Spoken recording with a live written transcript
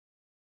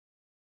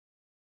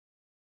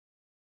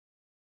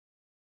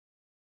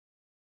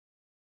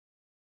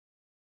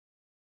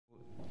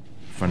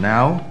For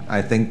now,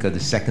 I think the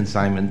second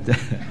Simon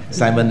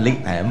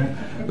Leedham,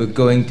 we're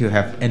going to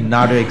have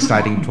another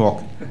exciting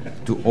talk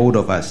to all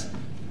of us.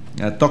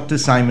 Dr.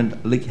 Simon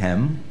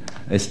Leedham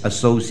is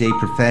Associate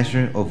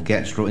Professor of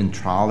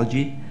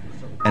Gastroenterology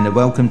and the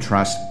Wellcome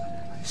Trust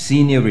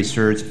Senior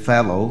Research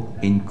Fellow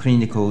in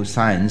Clinical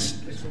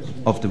Science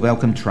of the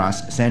Wellcome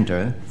Trust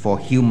Center for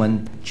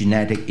Human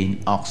Genetics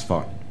in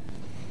Oxford.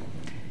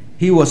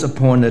 He was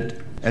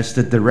appointed as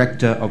the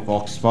Director of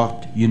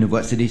Oxford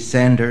University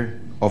Center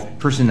of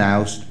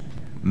Personalized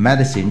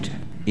Medicine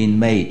in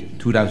May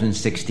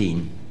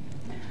 2016.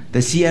 The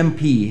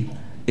CMP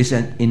is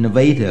an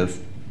innovative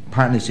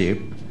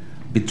partnership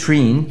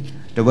between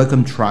the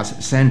Wellcome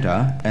Trust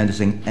Center and the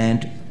St.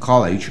 Anne's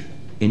College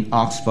in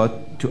Oxford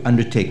to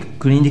undertake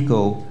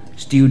clinical,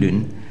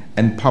 student,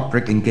 and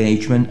public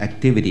engagement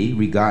activity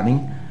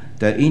regarding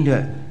the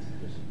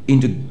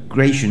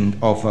integration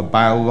of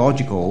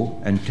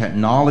biological and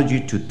technology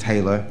to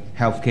tailor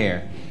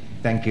healthcare.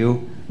 Thank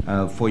you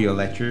for your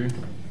lecture.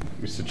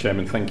 Mr.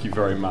 Chairman, thank you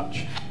very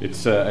much.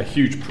 It's a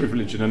huge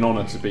privilege and an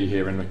honour to be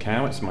here in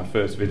Macau. It's my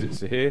first visit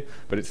to here,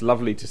 but it's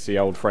lovely to see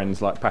old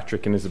friends like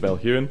Patrick and Isabel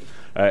Hewen.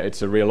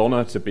 It's a real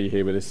honour to be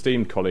here with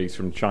esteemed colleagues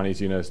from the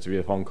Chinese University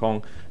of Hong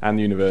Kong and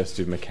the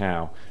University of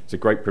Macau. It's a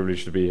great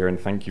privilege to be here, and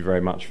thank you very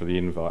much for the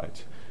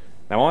invite.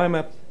 Now, I am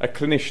a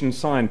clinician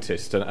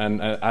scientist,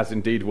 and as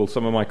indeed will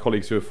some of my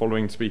colleagues who are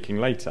following speaking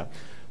later.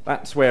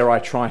 That's where I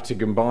try to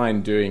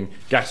combine doing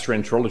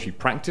gastroenterology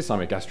practice, I'm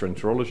a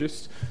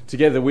gastroenterologist,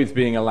 together with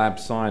being a lab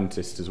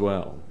scientist as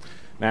well.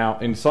 Now,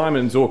 in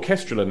Simon's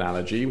orchestral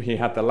analogy, he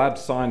had the lab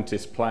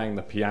scientist playing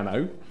the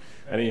piano,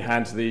 and he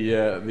had the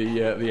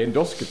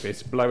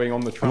endoscopist blowing on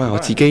the trombone. 我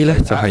自己咧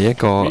就係一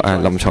個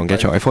臨床嘅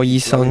腸胃科醫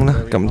生啦，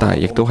咁但係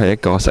亦都係一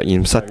個實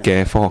驗室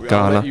嘅科學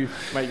家啦。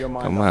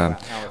咁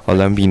我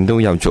兩邊都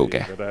有做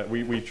嘅。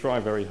We try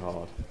very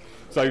hard.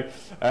 So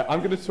I'm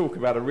going to talk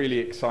about a really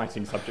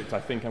exciting subject. I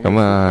think.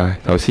 咁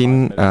頭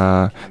先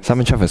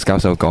Simon Travis 教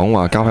授講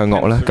話交響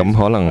樂啦，咁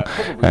可能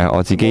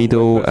我自己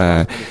都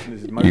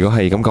如果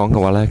係咁講嘅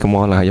話咧，咁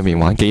我可能喺入面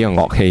玩幾樣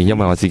樂器，因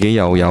為我自己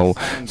又有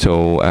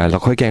做落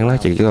區鏡啦，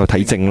亦都有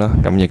睇症啦，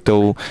咁亦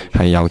都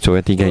係有做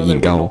一啲嘅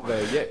研究，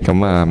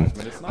咁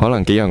可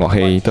能幾樣樂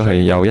器都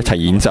係有一齊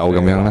演奏咁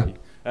樣啦。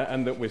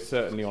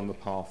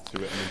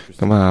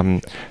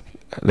咁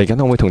嚟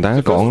緊我會同大家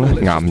講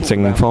咧癌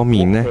症方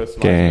面咧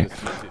嘅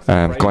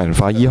個人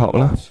化醫學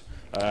啦。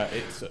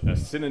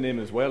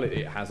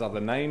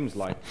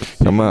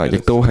咁亦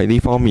都喺呢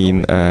方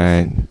面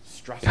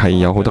係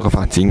有好多嘅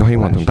發展，我希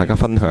望同大家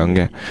分享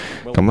嘅。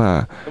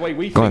咁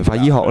個人化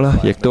醫學啦，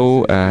亦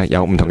都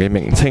有唔同嘅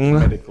名稱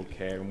啦。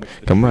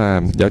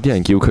咁有啲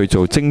人叫佢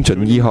做精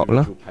準醫學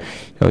啦，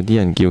有啲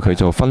人叫佢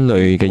做分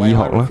類嘅醫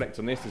學啦。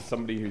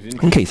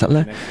咁其實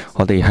咧，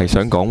我哋係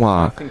想講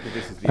話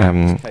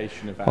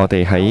我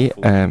哋喺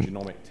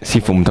視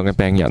乎唔同嘅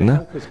病人啦，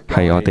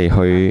係我哋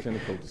去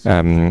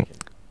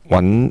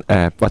揾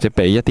或者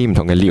俾一啲唔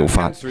同嘅療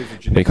法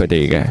俾佢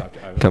哋嘅，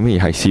咁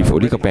而係視乎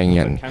呢個病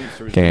人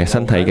嘅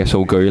身體嘅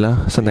數據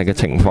啦、身體嘅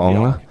情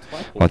況啦，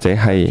或者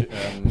係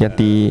一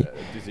啲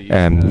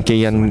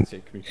基因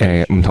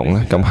唔同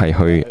咧，咁係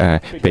去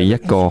俾一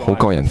個好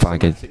個人化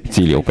嘅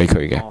治療俾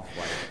佢嘅。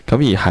咁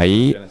而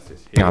喺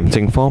癌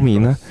症方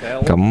面咧，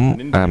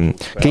咁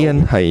基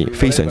因係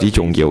非常之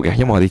重要嘅，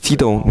因為我哋知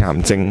道癌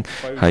症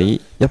喺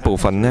一部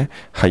分咧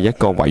係一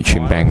個遺傳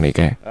病嚟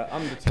嘅，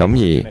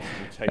咁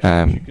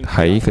而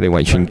喺佢哋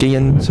遺傳基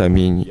因上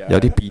面有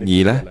啲變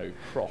異咧，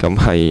咁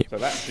係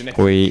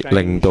會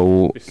令到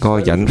嗰個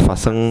人發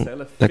生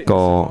一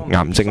個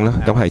癌症啦。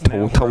咁係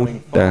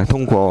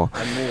通過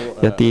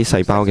一啲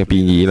細胞嘅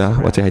變異啦，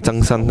或者係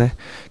增生咧，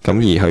咁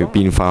而去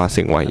變化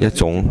成為一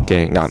種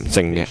嘅癌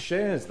症嘅。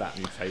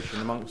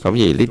咁而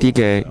呢啲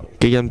嘅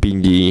基因變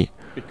異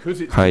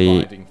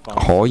係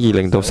可以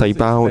令到細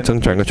胞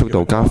增長嘅速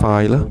度加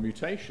快啦。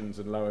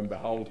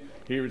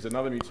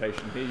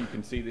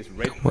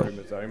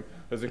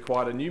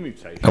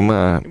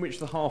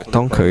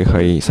當佢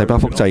係細胞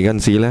複製嗰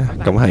陣時咧，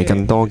咁係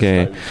更多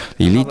嘅，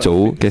而呢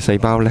組嘅細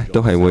胞咧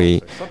都係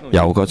會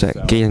有嗰隻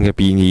基因嘅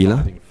變異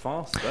啦。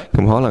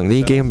咁可能呢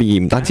啲基因變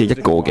異唔單止一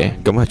個嘅，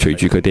咁係隨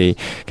住佢哋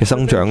嘅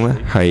生長咧，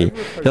係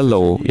一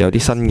路有啲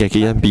新嘅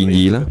基因變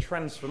異啦。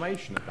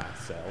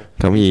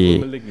咁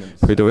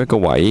而去到一個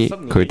位，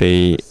佢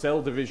哋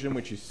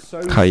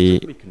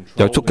係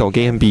有足夠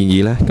基因變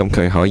異咧，咁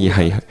佢可以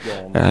係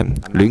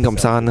亂咁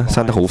生啦，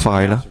生得好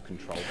快啦。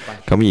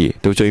咁而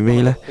到最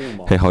尾咧，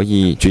係可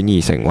以轉移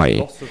成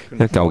為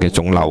一嚿嘅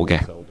腫瘤嘅。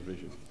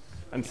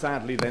And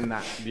sadly, then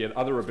the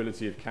other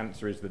ability of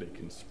cancer is that it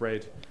can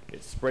spread.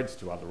 It spreads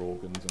to other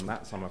organs, and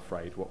that's, I'm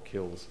afraid, what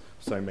kills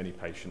so many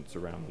patients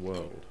around the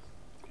world.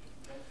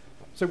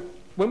 So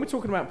when we're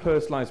talking about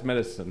personalised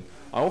medicine,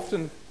 I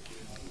often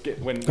咁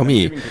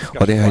而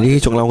我哋喺呢啲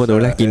腫瘤嗰度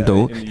咧，見到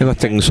一個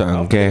正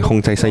常嘅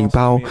控制細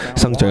胞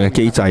生長嘅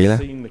機制咧，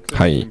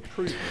係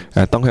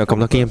當佢有咁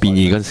多基因變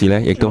異嗰陣時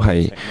咧，亦都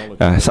係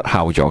失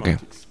效咗嘅。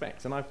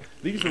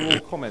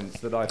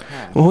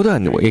好多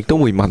人亦都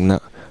會問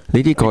啦，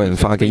呢啲個人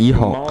化嘅醫學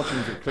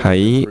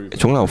喺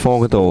腫瘤科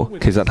嗰度，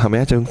其實係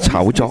咪一種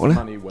炒作呢？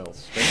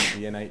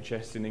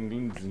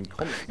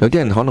有啲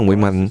人可能會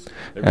問，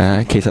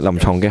其實臨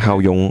床嘅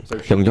效用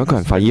用咗個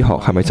人化醫學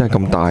係咪真係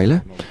咁大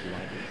呢？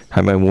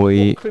係咪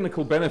會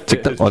值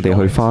得我哋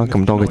去花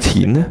咁多嘅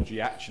錢呢？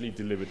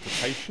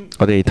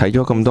我哋睇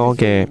咗咁多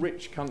嘅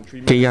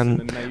基因，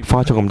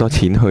花咗咁多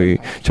錢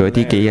去做一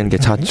啲基因嘅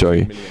測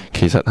序，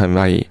其實係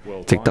咪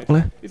值得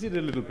呢？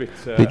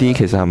呢啲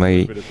其實係咪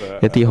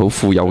一啲好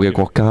富有嘅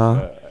國家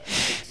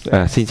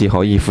先至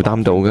可以負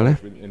擔到嘅呢？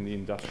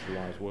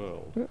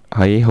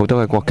喺好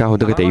多嘅國家、好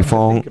多嘅地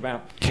方，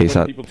其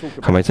實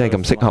係咪真係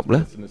咁適合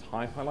呢？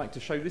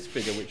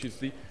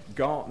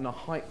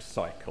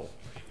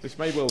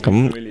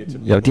咁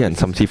有啲人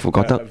甚至乎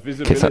覺得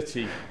其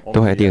實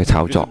都係一啲嘅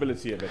炒作。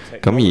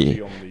咁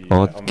而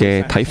我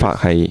嘅睇法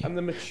係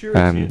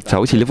就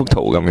好似呢幅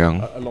圖咁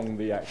樣。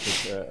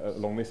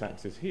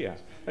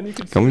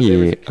咁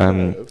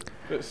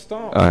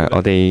而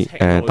我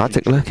哋打直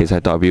咧，其實係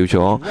代表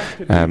咗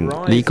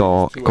呢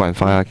個人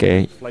化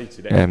嘅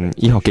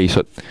醫學技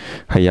術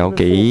係有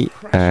幾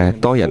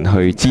多人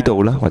去知道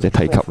啦，或者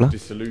提及啦。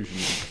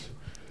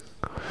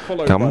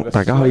咁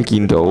大家可以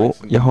見到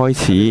一開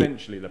始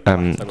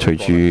隨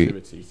住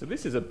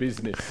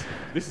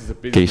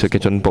技術嘅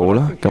進步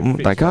啦，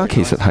咁大家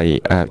其實係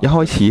一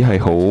開始係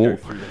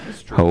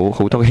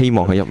好多嘅希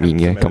望喺入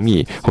面嘅，咁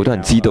而好多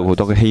人知道好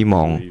多嘅希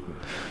望。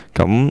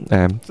咁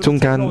中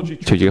間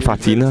隨住嘅發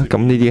展啦，咁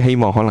呢啲希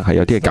望可能係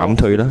有啲嘅減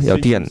退啦，有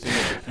啲人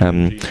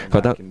覺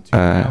得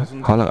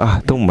可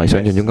能都唔係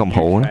想象中咁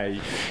好啦。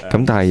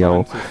咁但係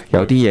有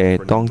啲嘢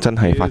當真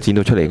係發展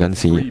到出嚟嗰陣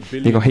時，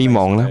呢個希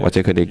望咧或者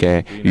佢哋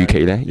嘅預期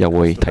咧又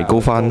會提高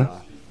翻啦。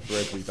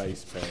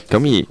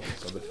咁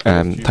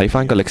而睇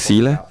翻個歷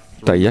史咧，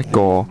第一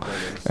個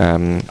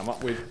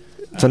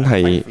真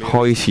係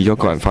開始咗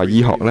個人化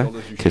醫學呢，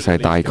其實係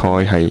大概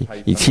係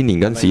2000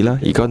年嗰陣時啦。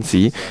而嗰陣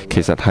時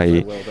其實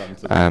係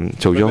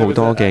做咗好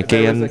多嘅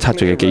基因測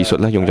序嘅技術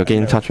啦，用咗基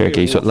因測序嘅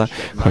技術啦，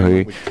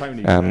去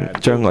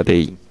將我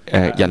哋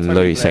人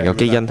類成個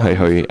基因係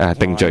去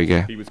定序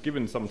嘅。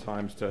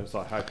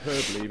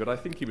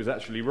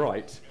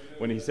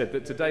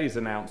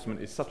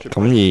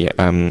咁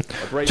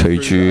而隨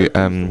住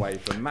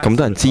咁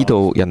多人知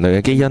道人類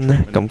嘅基因呢，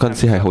咁嗰陣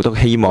時係好多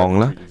希望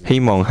啦，希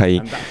望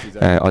係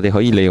我哋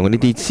可以利用呢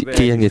啲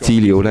基因嘅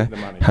資料呢，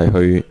係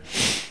去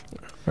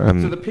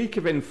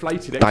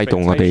帶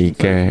動我哋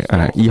嘅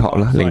醫學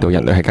啦，令到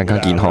人類係更加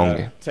健康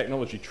嘅。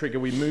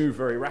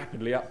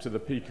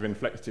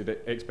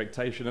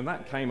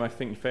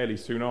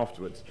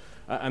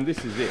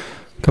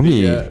咁而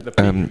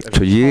隨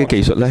住呢啲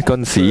技術呢，嗰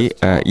陣時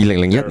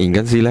2001年嗰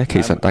陣時呢，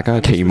其實大家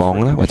嘅期望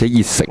啦或者熱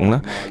誠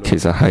啦，其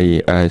實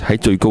係喺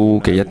最高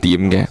嘅一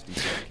點嘅。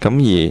咁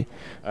而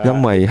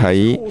因為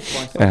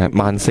喺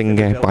慢性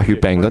嘅白血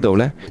病嗰度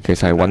呢，其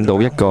實係揾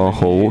到一個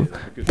好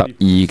特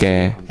異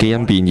嘅基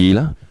因變異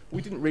啦。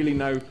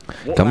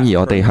咁而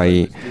我哋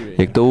係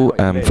亦都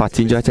發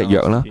展咗一隻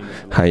藥啦，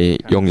係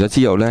用咗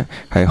之後呢，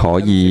係可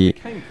以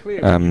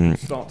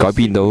改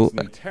變到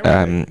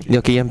呢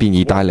個基因變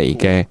異帶嚟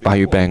嘅白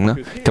血病啦。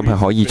咁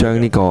係可以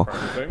將呢個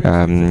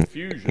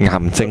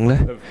癌症呢，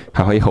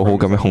係可以好好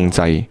咁樣控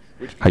制，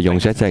係用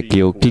咗一隻叫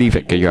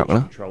Leedham 嘅藥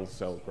啦。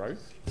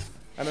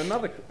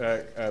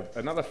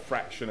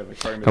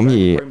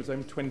咁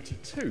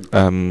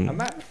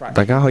而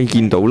大家可以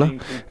見到啦，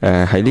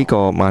喺呢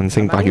個慢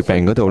性白血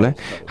病嗰度呢，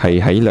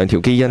係喺兩條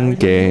基因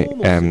嘅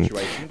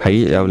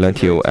喺有兩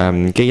條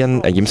基因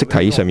染色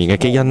體上面嘅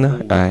基因啦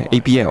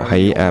，ABL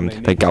喺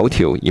第9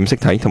條染色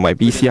體同埋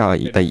BCR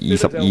第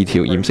22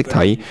條染色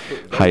體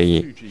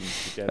係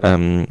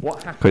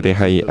佢哋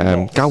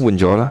係交換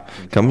咗啦，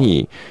咁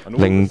而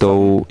令到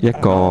一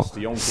個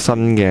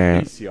新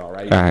嘅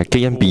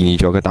基因變異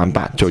咗嘅蛋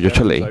白做咗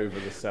出嚟，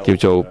叫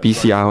做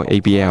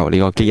BCR-ABL 呢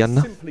個基因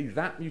啦。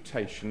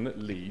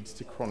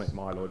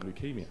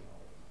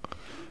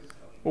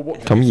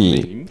咁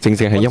而正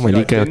正係因為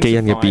呢個基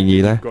因嘅變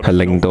異呢，係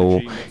令到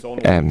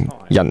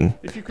人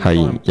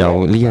係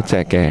有呢一隻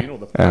嘅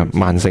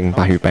慢性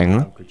白血病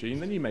啦。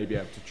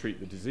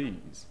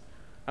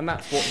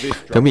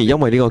咁而因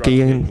為呢個基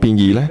因變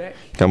異呢，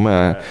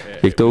咁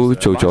亦都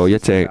做咗一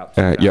隻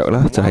藥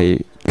啦，就係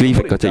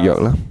Leedham 嗰隻藥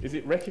啦，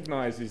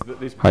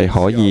係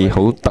可以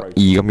好特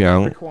異咁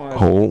樣，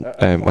好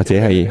或者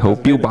係好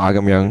標靶咁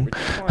樣，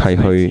係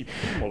去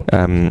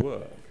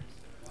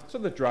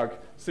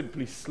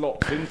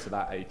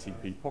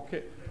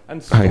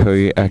係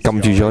去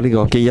撳住咗呢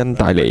個基因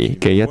帶嚟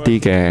嘅一啲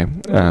嘅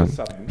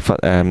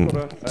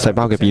細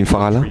胞嘅變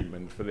化啦。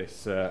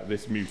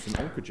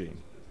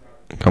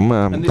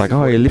咁大家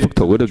可以呢幅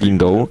圖嗰度見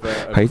到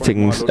喺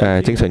正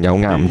常有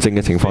癌症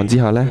嘅情況之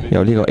下呢，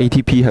有呢個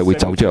ATP 係會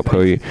走咗入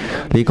去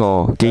呢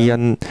個基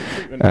因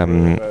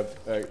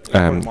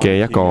嘅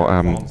一個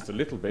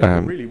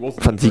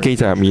分子機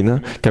制入面啦。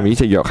咁呢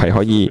隻藥係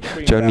可以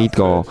將呢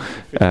個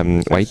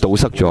位堵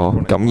塞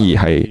咗，咁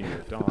而係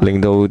令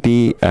到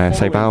啲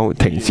細胞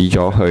停止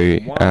咗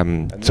去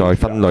再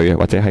分類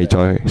或者係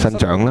再生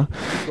長啦。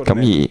咁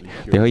而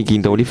你可以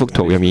見到呢幅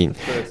圖入面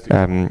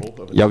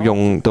有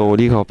用到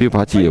呢個標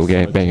靶治療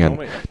嘅病人，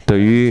對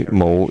於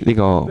冇呢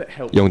個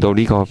用到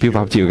呢個標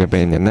靶治療嘅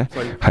病人呢，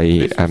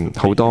係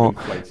好多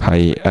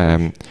係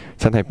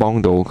真係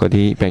幫到嗰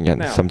啲病人，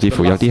甚至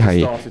乎有啲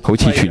係好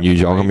似痊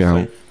癒咗咁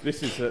樣。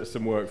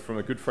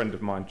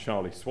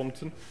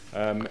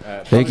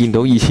你見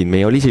到以前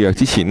未有呢隻藥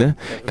之前呢，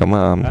咁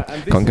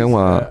講緊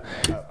話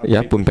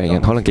有一半病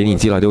人可能幾年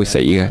之內都會死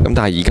嘅，咁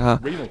但係而家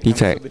呢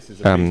隻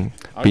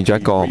變咗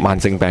一個慢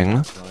性病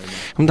啦。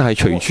咁但係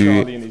隨住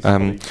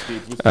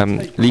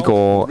呢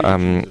個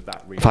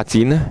發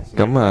展呢，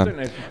咁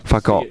發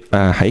覺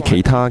喺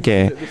其他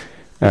嘅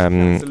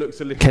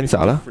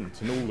cancer 啦，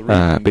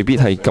未必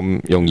係咁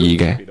容易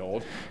嘅。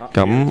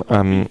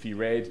咁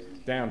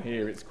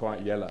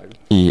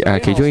而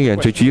其中一樣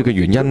最主要嘅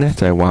原因呢，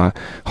就係話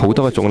好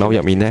多嘅腫瘤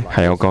入面呢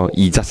係有個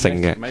異質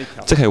性嘅，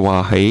即係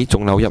話喺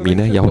腫瘤入面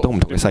呢有好多唔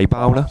同嘅細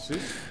胞啦。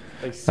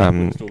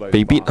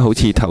未必好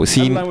似頭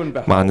先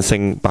慢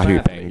性白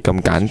血病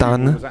咁簡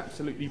單啦。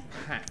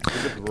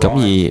咁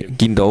而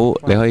見到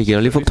你可以見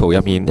到呢幅圖入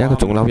面，一個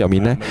腫瘤入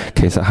面呢，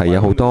其實係有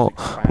好多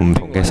唔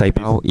同嘅細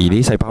胞，而呢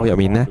啲細胞入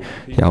面呢，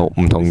有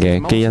唔同嘅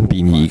基因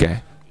變異嘅。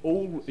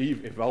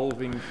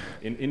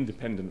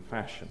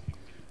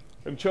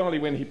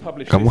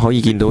咁可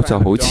以見到就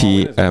好似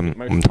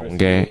唔同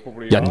嘅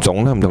人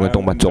種啦、唔同嘅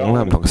動物種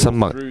啦、唔同嘅生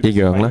物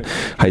一樣啦，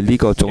喺呢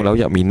個腫瘤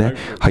入面呢，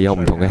係有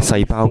唔同嘅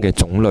細胞嘅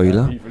種類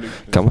啦。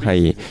咁係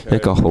一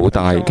個好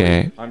大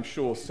嘅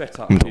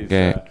唔同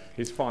嘅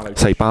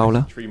細胞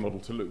啦。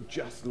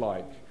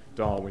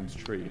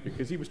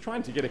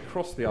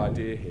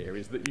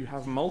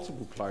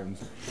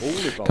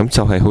咁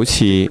就係好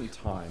似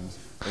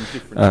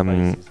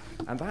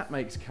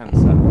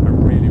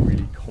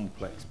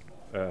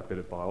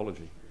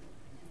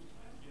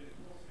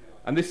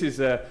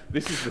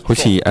好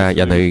似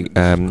人類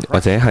或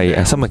者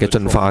係生物嘅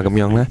進化咁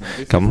樣咧，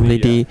咁呢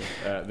啲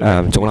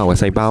腫瘤嘅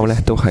細胞咧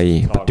都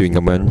係不斷咁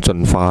樣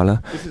進化啦，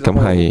咁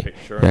係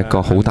一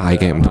個好大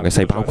嘅唔同嘅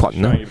細胞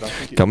群啦。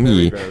咁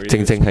而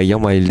正正係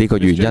因為呢個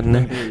原因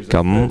咧，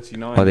咁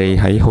我哋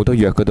喺好多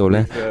藥嗰度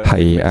咧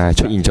係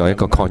出現咗一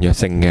個抗藥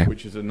性嘅，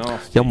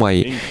因為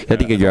一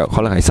啲嘅藥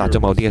可能係殺咗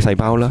某啲嘅細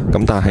胞啦，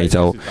咁但係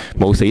就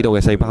冇死到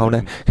嘅細胞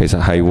咧，其實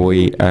係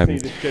會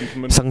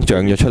生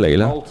長咗出嚟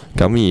啦。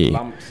咁而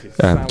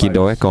見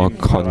到一個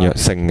抗藥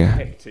性嘅，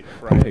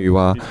咁譬如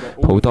話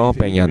好多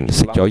病人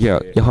食咗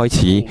藥，一開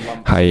始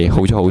係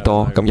好咗好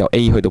多，咁由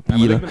A 去到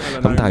B 啦，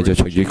咁但係就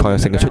隨住抗藥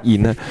性嘅出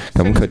現呢，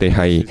咁佢哋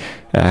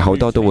係好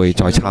多都會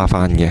再差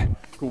返嘅。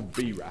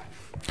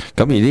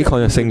咁而呢啲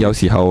抗藥性有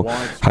時候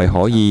係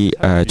可以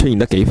出現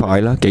得幾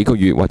快啦，幾個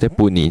月或者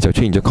半年就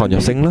出現咗抗藥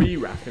性啦。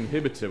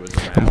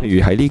咁譬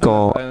如喺呢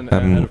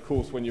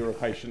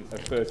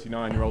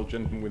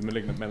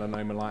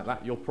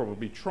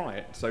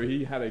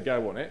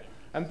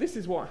And this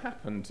is what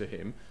happened to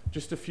him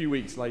just a few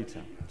weeks later.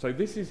 So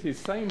this is his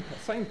same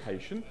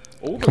patient.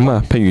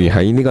 咁譬如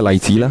喺呢個例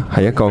子啦，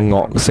係一個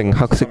惡性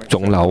黑色腫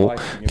瘤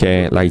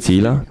嘅例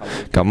子啦。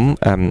咁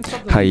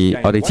係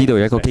我哋知道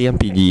有一個基因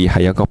變異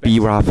係有個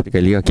BRAF 嘅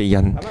呢個基因。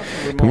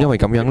咁因為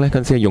咁樣咧，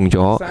嗰陣時係用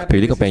咗，譬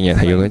如呢個病人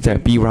係用緊隻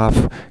BRAF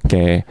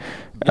嘅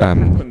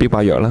標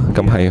靶藥啦，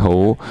咁係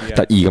好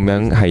特意咁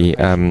樣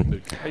係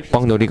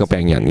幫到呢個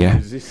病人嘅。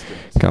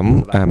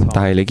咁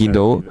但係你見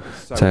到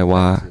就係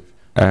話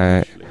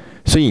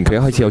雖然佢一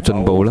開始有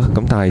進步啦，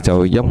咁但係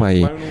就因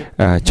為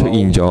出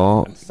現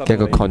咗一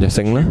個抗藥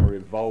性啦，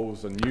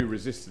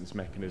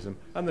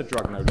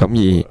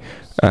咁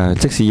而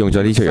即使用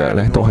咗呢隻藥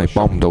咧，都係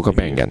幫唔到個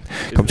病人。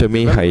咁最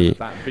尾係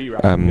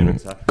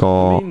個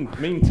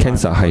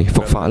cancer 係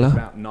復發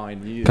啦，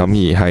咁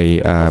而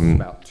係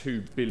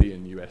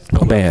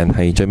個病人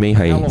係最尾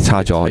係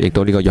差咗，亦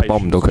都呢個藥幫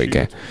唔到佢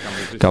嘅。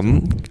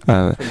咁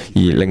而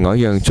另外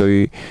一樣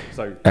最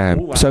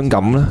傷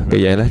感啦嘅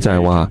嘢咧，就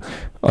係話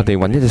我哋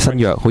揾一隻新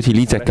藥，好似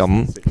呢隻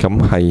咁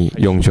係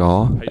用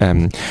咗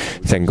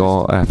成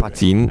個發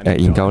展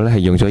研究咧係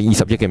用咗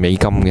20億嘅美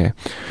金嘅。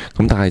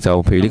咁但係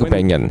就譬如呢個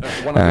病人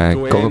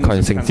嗰個抗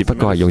藥性只不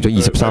過係用咗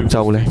23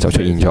週咧就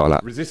出現咗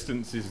啦。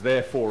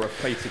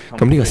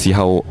咁呢個時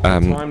候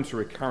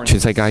全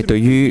世界對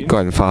於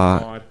個人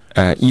化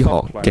醫學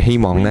嘅希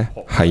望呢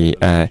係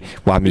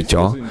幻滅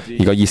咗，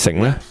而個熱誠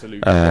呢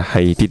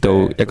係跌到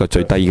一個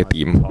最低嘅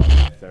點。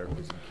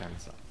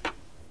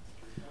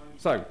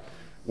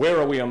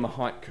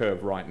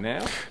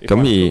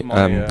咁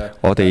而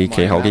我哋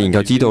其後嘅研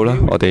究知道啦，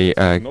我哋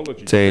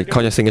即係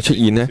抗藥性嘅出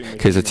現呢，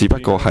其實只不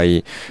過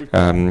係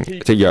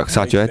隻藥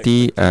殺咗一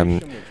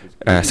啲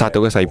殺到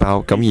嘅細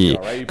胞，咁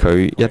而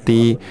佢一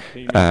啲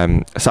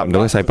殺唔到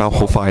嘅細胞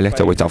好快咧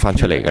就會走翻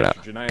出嚟㗎啦。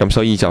咁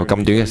所以就咁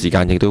短嘅時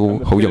間，亦都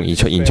好容易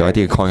出現咗一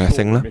啲嘅抗藥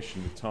性啦。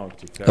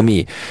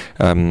咁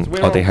而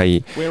我哋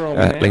係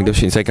令到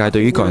全世界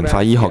對於個人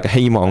化醫學嘅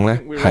希望咧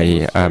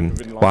係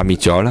幻滅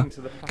咗啦。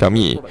咁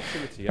而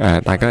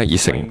大家嘅熱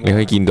誠，你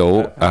可以見到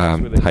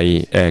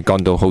係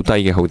降到好低嘅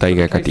一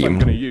個點。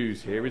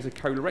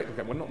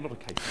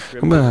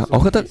咁我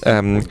覺得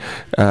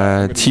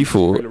似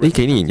乎呢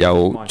幾年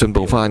有進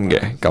步翻嘅。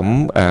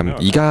咁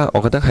而家我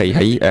覺得係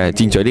喺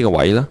箭嘴呢個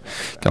位啦。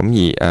咁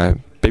而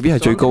未必係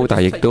最高，但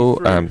係亦都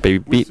未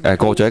必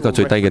過咗一個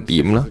最低嘅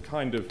點啦。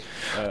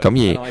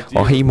咁而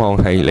我希望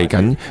係嚟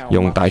緊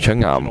用大腸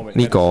癌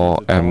呢個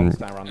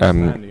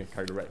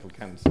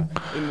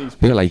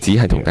例子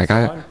係同大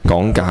家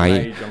講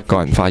解個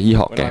人化醫學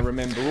嘅。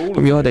咁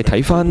如果我哋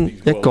睇翻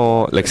一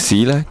個歷史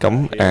呢，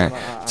咁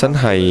真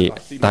係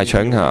大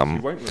腸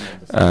癌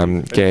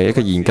嘅一個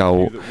研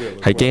究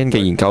係基因嘅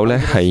研究呢，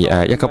係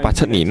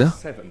1987年啦。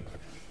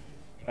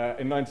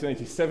In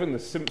 1987, the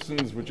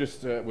Simpsons were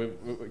just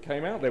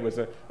came out. There was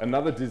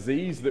another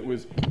disease that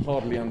was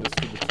hardly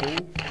understood at all.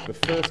 The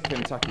first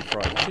Kentucky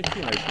Fried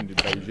Chicken opened in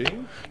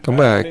Beijing. 咁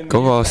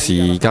嗰個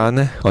時間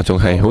呢，我仲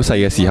係好細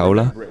嘅時候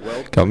啦。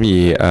咁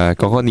而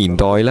嗰個年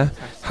代呢，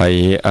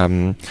係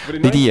呢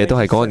啲嘢都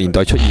係嗰個年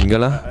代出現㗎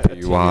啦。譬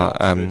如話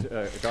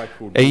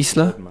ACE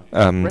啦，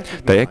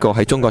第一個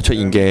喺中國出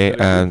現嘅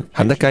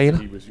肯德雞啦。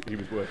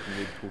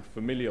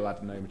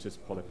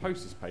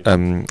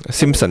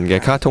Simpson 嘅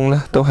卡通咧，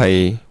都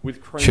係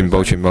全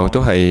部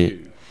都係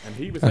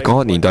嗰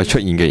個年代出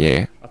現嘅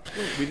嘢。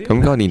咁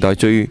嗰個年代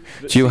最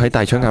主要喺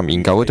大腸癌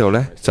研究嗰度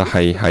咧，就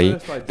係喺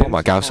波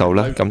馬教授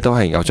啦。咁都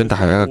係牛津大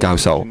學一個教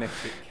授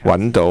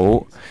揾到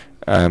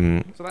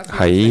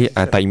喺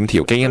第5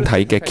條基因體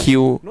嘅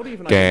Q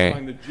嘅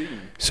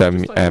上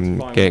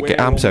嘅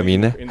啱上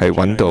面咧，係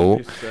揾到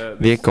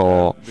呢一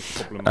個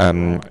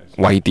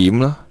位點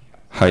啦。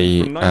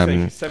係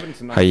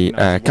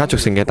家族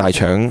性嘅大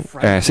腸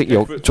息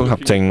肉綜合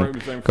症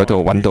嗰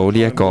度揾到呢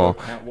一個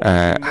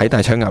喺大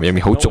腸癌入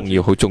面好重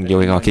要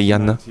嘅一個基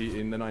因啦。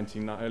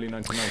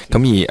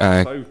咁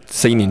而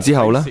4年之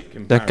後啦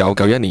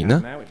，1991年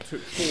啦。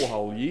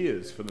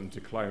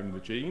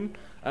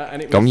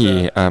咁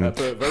而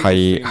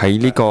係喺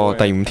呢個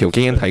第5條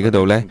基因體嗰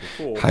度咧，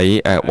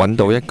喺揾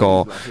到一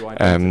個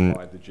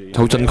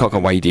好準確嘅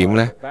位點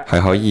咧，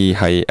係可以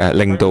係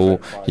令到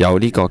有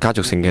呢個家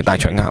族性嘅大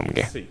腸癌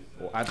嘅。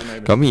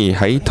咁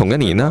而喺同一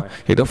年啦，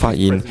亦都發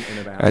現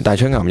大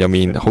腸癌入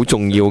面好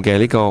重要嘅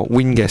呢個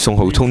Win 嘅信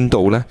號通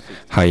道咧，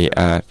係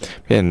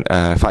俾人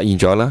發現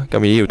咗啦。咁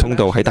而呢條通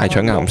道喺大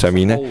腸癌上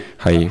面咧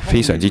係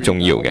非常之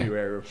重要嘅。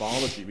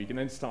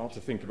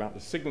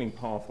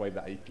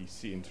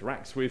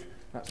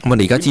咁我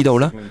哋而家知道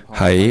啦，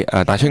喺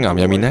大腸癌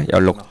入面咧，有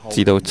6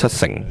至到7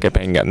成嘅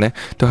病人咧，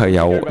都係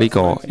有呢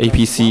個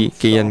APC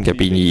基因嘅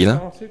變異啦。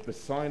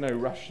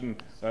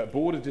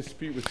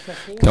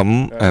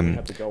咁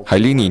喺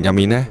呢年入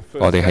面咧，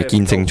我哋係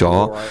見證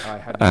咗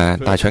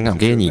大腸癌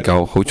基因研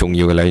究好重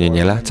要嘅2樣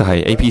嘢啦，就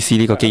係 APC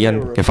呢個基因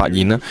嘅發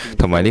現啦，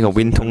同埋呢個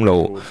Win 通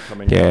路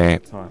嘅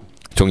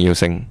重要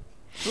性。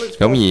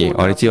咁而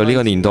我哋知道呢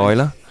個年代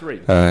啦，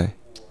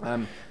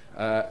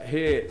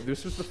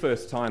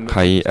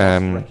係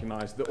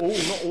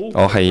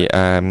我係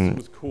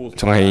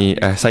仲係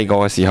細個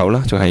嘅時候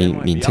啦，仲係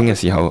年青嘅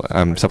時候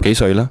，10幾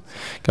歲啦。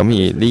咁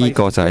而呢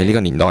個就係呢個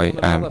年代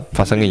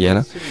發生嘅嘢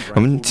啦。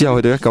咁之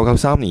後去到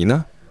1993年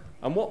啦。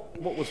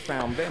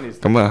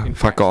咁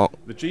發覺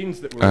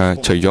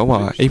除咗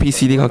話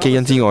APC 呢個基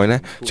因之外呢，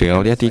仲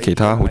有呢一啲其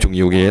他好重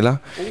要嘅嘢啦。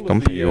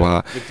咁譬如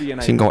話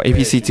先講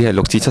APC 只係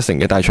6至7成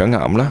嘅大腸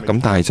癌啦。咁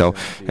但係就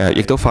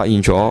亦都發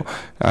現咗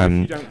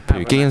譬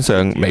如基因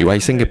上微衛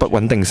星嘅不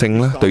穩定性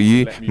啦，對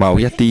於某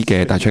一啲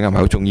嘅大腸癌係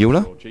好重要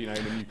啦。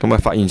咁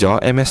發現咗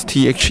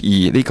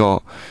MSTH2 呢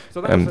個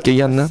基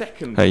因啦，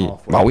係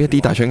某一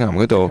啲大腸癌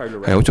嗰度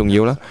係好重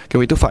要啦。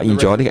咁亦都發現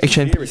咗呢個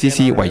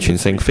HNPCC 遺傳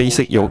性非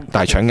息肉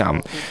大腸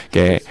癌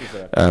嘅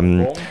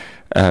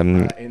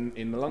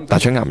大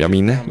腸癌入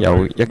面呢，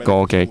有一個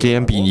嘅基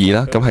因變異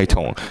啦。咁係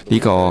同呢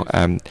個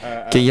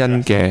基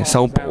因嘅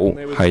修補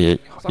係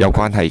有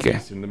關係嘅。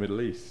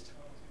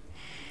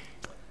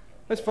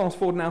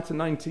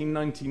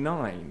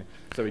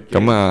咁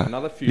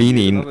呢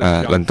年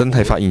倫敦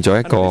係發現咗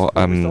一個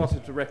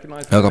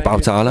有一個爆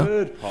炸啦。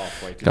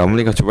咁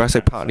呢個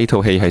Jurassic Park 呢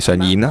套戲係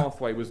上演啦。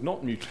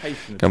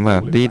咁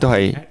呢啲都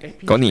係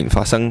嗰年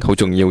發生好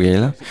重要嘅嘢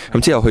啦。咁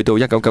之後去到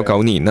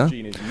1999年啦。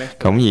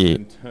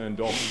咁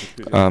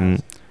而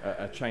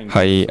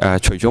係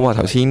除咗話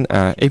頭先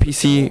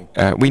APC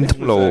Win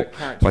通路，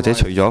或者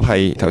除咗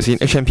係頭先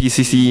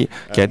HNPCC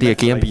嘅一啲嘅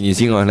基因變異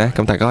之外呢，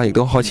咁大家亦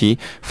都開始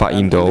發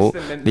現到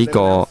呢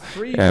個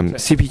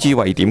CPG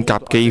位點甲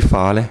基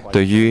化呢，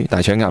對於大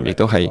腸癌亦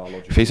都係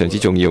非常之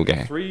重要嘅。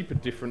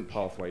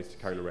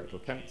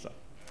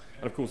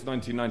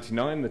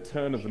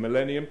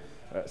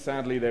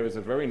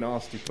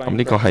咁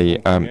呢個係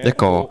一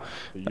個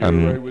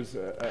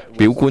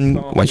表觀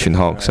遺傳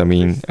學上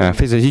面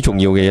非常之重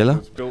要嘅嘢啦。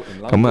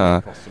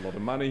咁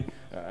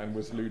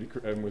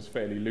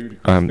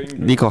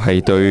呢個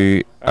係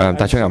對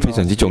大腸癌非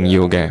常之重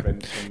要嘅。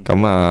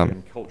咁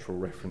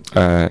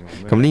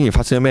咁呢年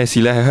發生咗咩事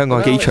呢？喺香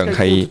港嘅機場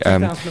係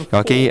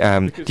有機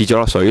跌咗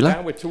落水啦。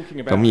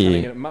咁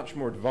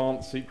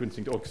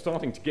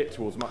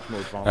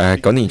而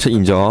嗰年出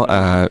現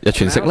咗日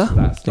全食啦，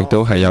亦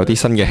都係有啲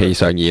新嘅戲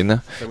上演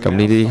啦。咁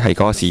呢啲係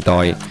嗰個時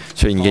代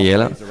出現嘅嘢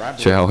啦。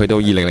隨後去到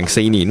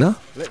2004年啦。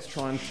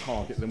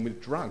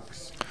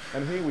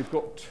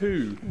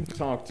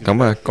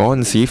咁嗰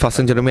陣時發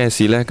生咗啲咩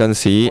事呢？嗰陣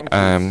時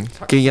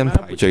基因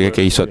排序嘅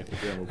技術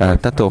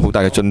得到好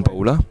大嘅進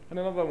步啦。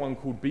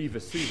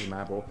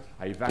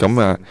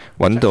咁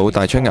揾到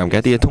大腸癌嘅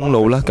一啲嘅通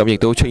路啦。咁亦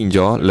都出現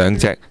咗兩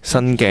隻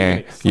新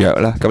嘅藥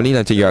啦。咁呢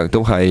兩隻藥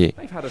都係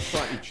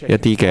一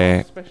啲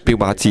嘅標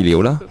靶治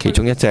療啦。其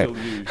中一隻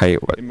係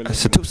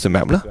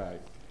cetuximab 啦。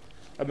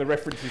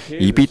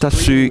而必得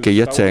書嘅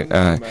一隻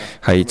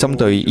係針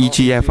對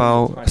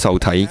EGFR 受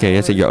體嘅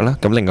一隻藥啦，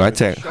咁另外一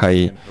隻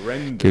係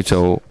叫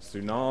做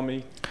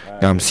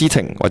癌斯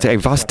廷或者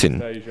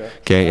Avastin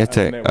嘅一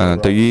隻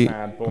對於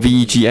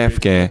VEGF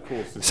嘅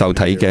受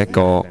體嘅一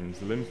個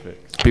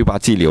標靶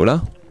治療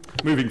啦。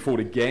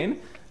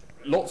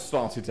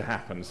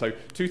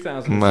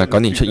嗰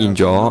年出現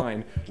咗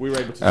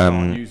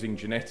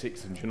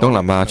東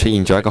南亞出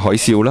現咗一個海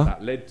嘯啦。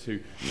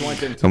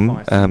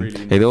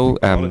亦都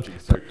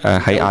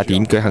喺雅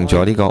典舉行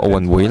咗呢個奧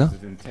運會啦。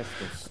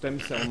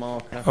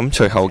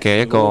隨後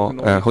嘅一個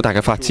好大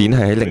嘅發展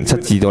係喺07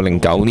至到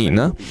09年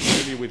啦。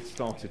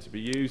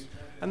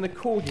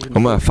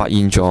發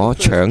現咗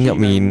腸入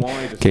面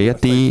嘅一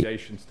啲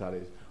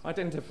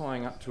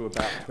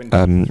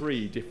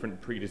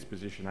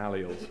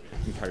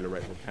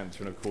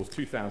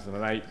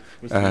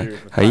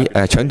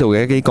喺腸道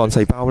嘅一啲幹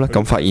細胞啦，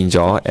咁發現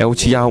咗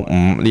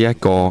LGR5呢一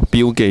個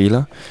標記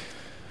啦。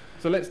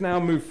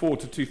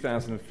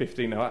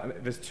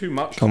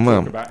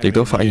亦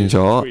都發現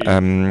咗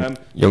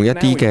用一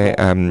啲嘅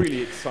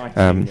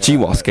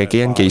GWAS 嘅基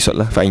因技術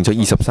啦，發現咗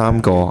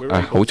23個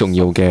好重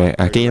要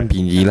嘅基因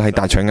變異啦喺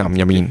大腸癌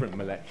入面。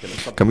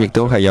咁亦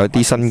都係有一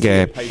啲新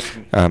嘅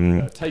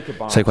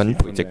細菌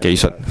培植技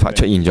術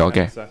出現咗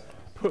嘅。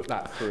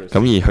咁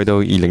而去到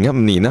2015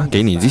年啦，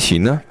幾年之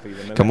前啦，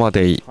咁我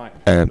哋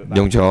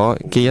用咗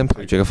基因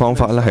排序嘅方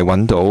法咧，係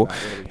揾到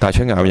大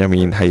腸癌入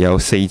面係有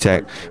4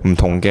隻唔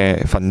同嘅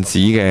分子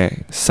嘅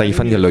細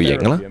分嘅類型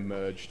啦。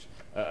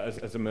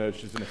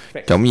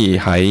咁而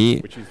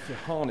喺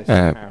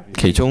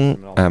其中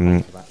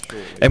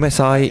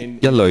MSI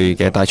一類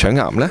嘅大腸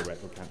癌咧，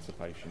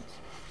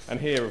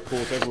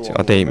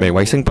我哋微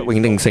衛星不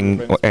穩定性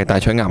大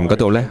腸癌嗰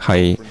度咧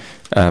係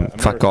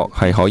發覺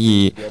係可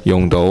以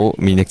用到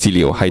免疫治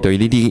療，係對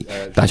呢啲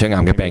大腸癌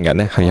嘅病人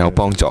咧係有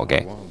幫助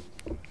嘅。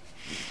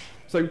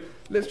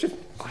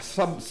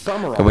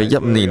咁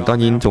15年當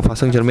然仲發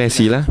生咗咩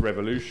事呢？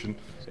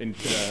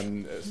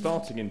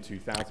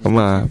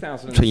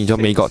出現咗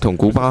美國同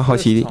古巴開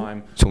始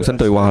重新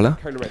對話啦。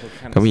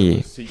咁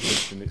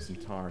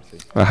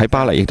而喺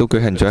巴黎亦都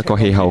舉行咗一個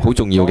氣候好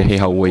重要嘅氣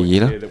候會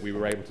議啦。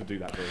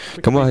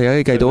咁我哋可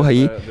以計到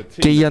喺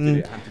基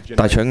因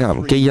大腸癌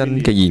基因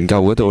嘅研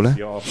究嗰度呢，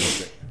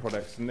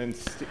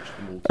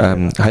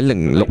喺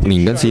06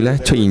年嗰陣時咧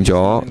出現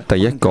咗第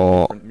一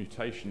個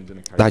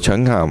大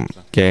腸癌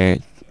嘅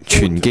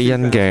全基因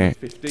嘅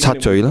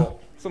測序啦。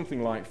咁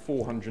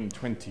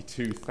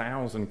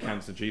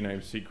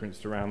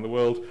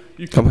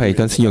係嗰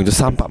陣時用咗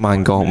300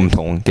萬個唔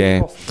同嘅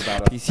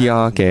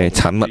PCR 嘅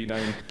產物，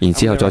然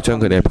之後再將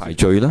佢哋排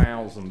序啦。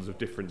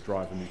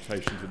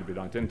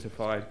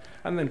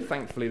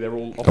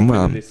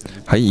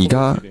喺而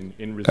家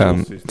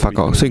發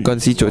覺，雖然嗰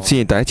陣時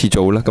先係第一次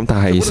做啦，咁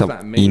但係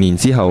12年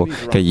之後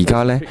嘅而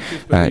家呢，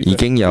已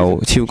經有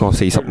超過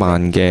40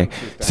萬嘅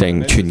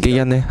全基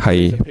因呢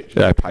係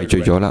排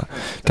序咗啦。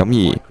咁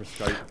而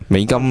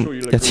美金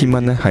1000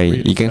蚊呢係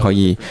已經可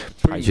以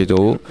排序到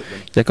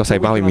一個細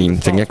胞入面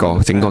整個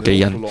基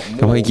因，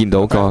咁可以見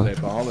到個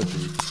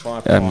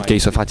技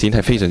術發展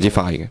係非常之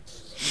快嘅。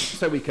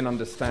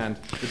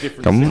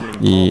咁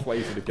而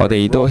我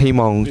哋都希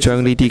望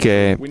將呢啲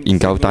嘅研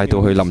究帶到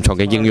去臨床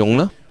嘅應用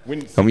啦。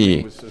咁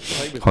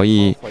而可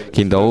以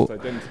見到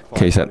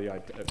其實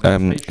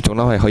腫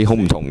瘤係可以好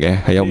唔同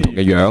嘅，係有唔同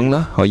嘅樣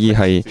啦，可以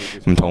係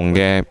唔同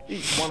嘅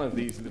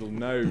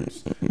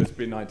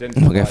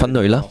分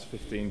類啦。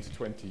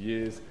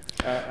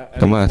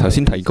咁頭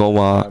先提過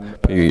話，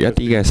譬如一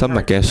啲嘅生物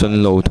嘅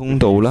順路通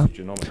道啦，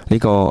呢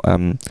個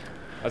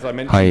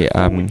係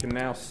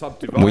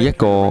每一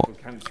個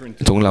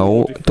腫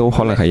瘤都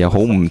可能係有好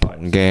唔同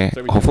嘅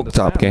好複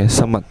雜嘅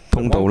生物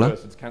通道啦。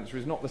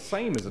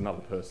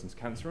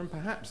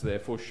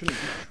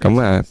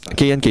咁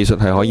基因技術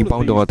係可以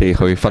幫到我哋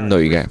去分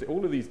類嘅。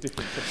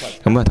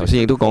咁頭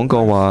先亦都講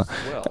過話，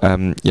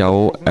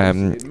有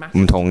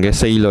唔同嘅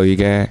4類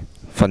嘅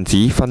分子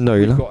分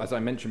類啦。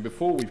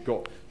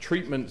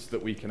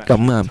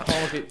咁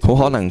好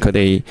可能佢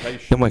哋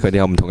因為佢哋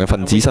有唔同嘅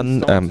分子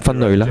分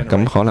類啦，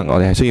咁可能我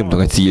哋係需要唔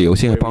同嘅治療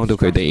先去幫到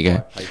佢哋嘅。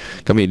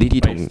咁而呢啲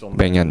同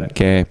病人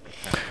嘅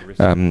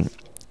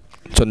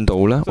進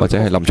度啦，或者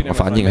係臨床嘅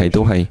反應係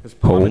都係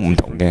好唔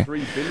同嘅。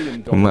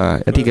咁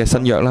一啲嘅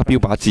新藥啦、標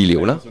靶治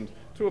療啦，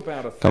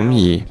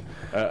咁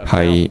而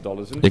係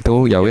亦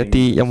都有一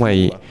啲因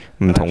為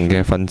唔同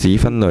嘅分子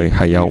分類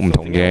係有唔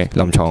同嘅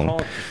臨床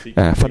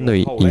分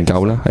類研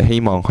究啦，係希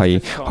望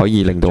係可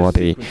以令到我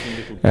哋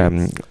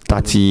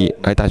達至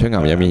喺大腸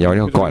癌入面有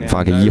呢個個人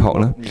化嘅醫學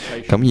啦。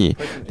咁而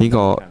呢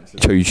個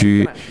隨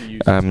住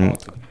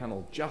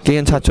基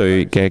因測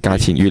序嘅價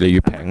錢越嚟越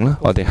平啦，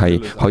我哋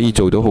係可以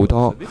做到好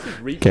多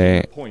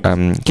嘅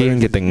基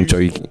因嘅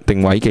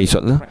定位技術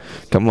啦。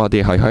咁我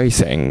哋係可以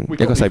成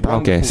一個細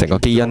胞嘅成個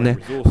基因呢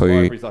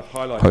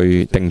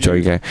去定序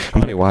嘅。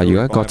咁譬如話，如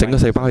果一個整個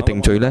細胞去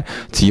定序呢，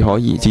只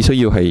需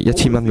要係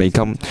$1000。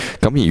咁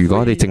而如果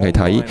我哋淨係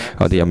睇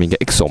我哋入面嘅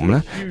exome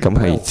呢，咁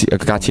係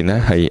價錢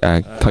呢係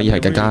可以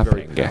係更加平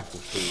嘅。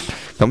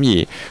咁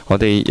而我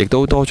哋亦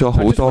都多咗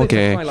好多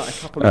嘅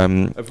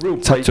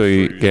測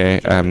序嘅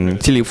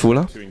資料庫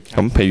啦。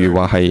咁譬如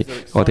話係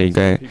我哋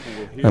嘅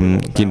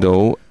見到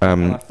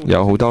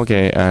有好多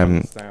嘅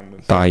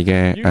大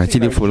嘅資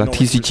料庫啦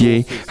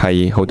 ，TCGA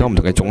係好多唔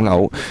同嘅腫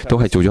瘤都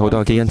係做咗好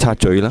多嘅基因測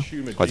序啦，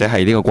或者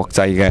係呢個國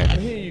際嘅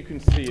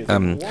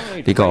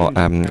呢個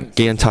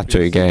基因測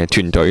序嘅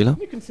團隊啦。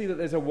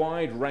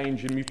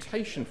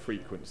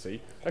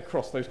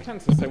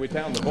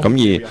咁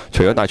而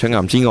除咗大腸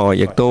癌之外，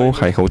亦都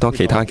係好多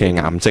其他嘅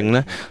癌症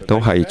呢，都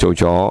係做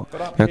咗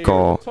一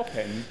個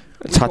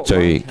測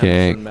序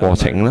嘅過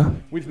程啦。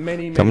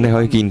咁你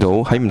可以見到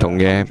喺唔同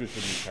嘅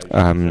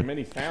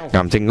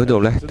癌症嗰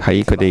度呢，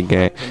喺佢哋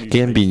嘅基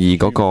因變異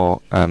嗰個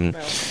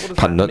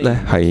頻率呢，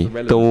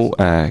係都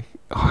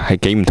係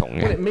幾唔同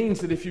嘅。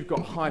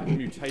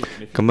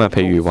咁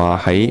譬如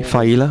話喺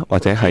肺啦，或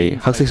者係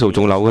黑色素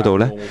腫瘤嗰度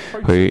呢，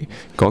佢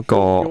嗰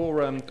個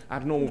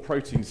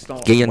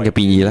基因嘅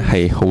變異呢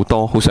係好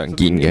多好常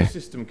見嘅。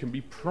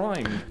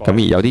咁而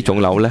有啲腫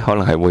瘤呢，可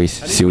能係會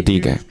少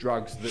啲嘅。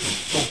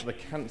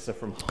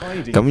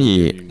咁而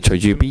隨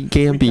住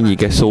基因變異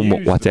嘅數目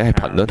或者係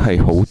頻率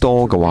係好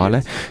多嘅話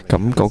呢，咁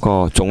嗰個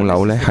腫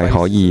瘤呢係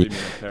可以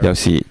有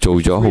時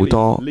做咗好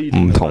多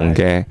唔同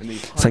嘅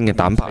新嘅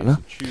蛋白啦。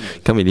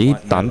咁而呢啲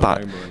蛋白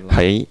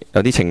喺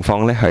有啲情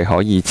況呢係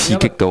可以刺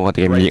激到我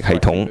哋嘅免疫系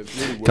統。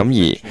咁而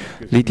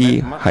呢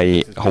啲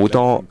係好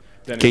多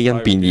基因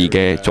變異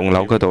嘅腫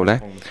瘤嗰度呢，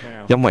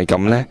因為咁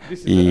呢，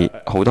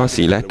而好多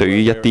時呢，對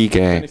於一啲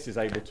嘅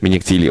免疫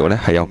治療呢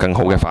係有更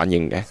好嘅反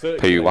應嘅。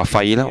譬如話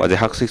肺啦，或者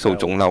黑色素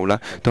腫瘤啦，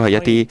都係一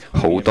啲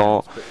好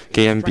多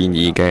基因變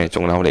異嘅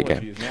腫瘤嚟嘅。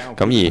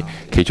咁而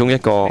其中一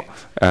個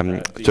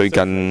最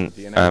近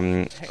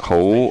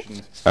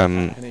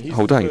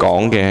好多人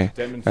講嘅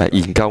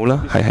研究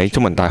啦，係喺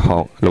中文大學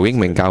盧英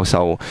明教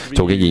授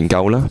做嘅研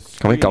究啦。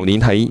咁喺舊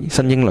年喺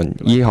新英倫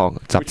醫學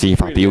雜誌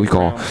發表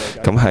過，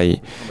咁係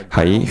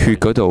喺血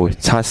嗰度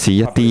測試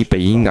一啲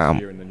鼻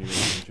癌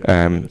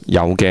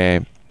有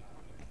嘅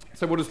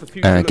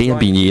基因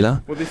變異啦。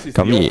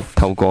咁而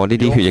透過呢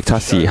啲血液測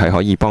試係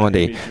可以幫我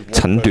哋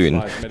診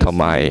斷同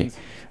埋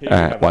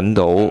揾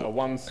到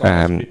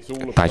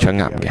大腸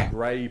癌嘅。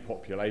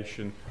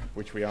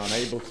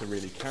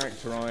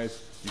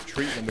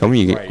咁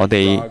而我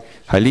哋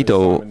喺呢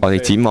度，我哋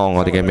展望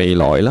我哋嘅未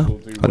來啦。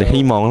我哋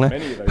希望呢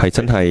係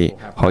真係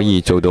可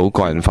以做到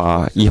個人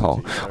化醫學。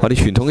我哋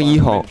傳統嘅醫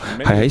學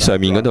係喺上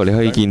面嗰度，你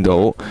可以見到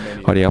我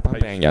哋有班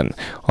病人，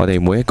我哋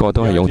每一個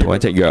都係用同一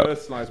隻藥，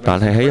但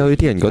係喺有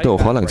啲人嗰度，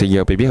可能隻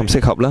藥未必咁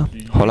適合啦，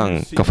可能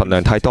個份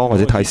量太多或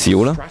者太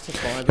少啦，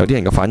有啲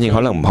人嘅反應可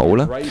能唔好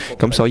啦。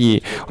咁所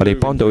以我哋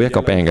幫到一個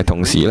病人嘅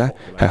同時呢，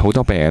係好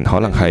多病人可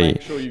能係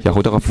有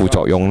好多個副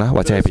作用啦，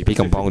或者係未必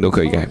咁幫到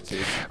佢嘅。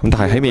咁但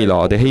係喺未來，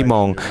我哋希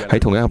望喺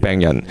同一個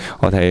病人，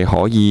我哋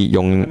可以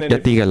用一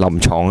啲嘅臨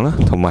床啦，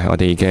同埋我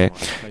哋嘅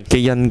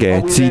基因嘅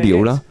資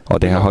料啦，我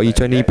哋係可以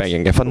將呢啲病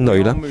人嘅分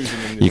類啦，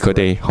而佢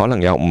哋可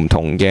能有唔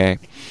同嘅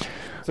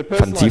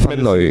分子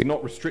分類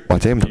或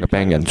者唔同嘅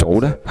病人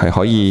組呢，係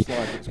可以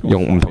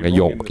用唔同嘅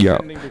藥，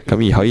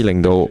咁而可以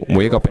令到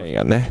每一個病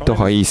人呢都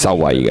可以受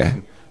惠嘅。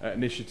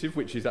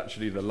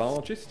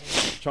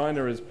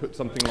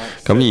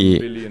咁而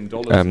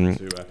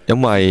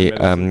因為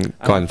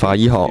個人化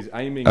醫學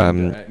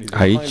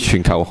喺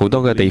全球好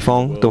多嘅地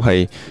方都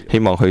係希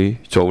望去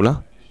做啦。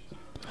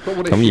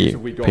咁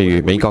而譬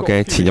如美國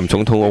嘅前任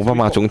總統奧巴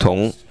馬總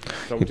統，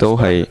亦都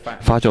係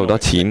花咗好多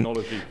錢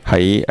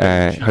喺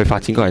去發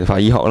展個人化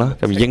醫學啦。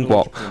咁而英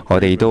國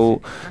我哋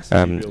都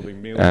花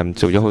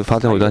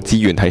咗好多資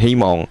源，係希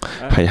望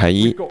係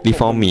喺呢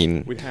方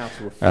面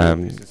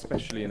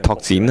拓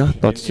展啦。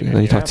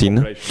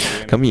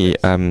咁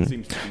而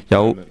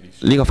有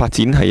呢個發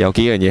展係有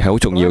幾樣嘢係好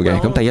重要嘅。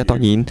咁第一當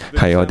然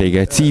係我哋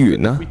嘅資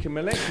源啦。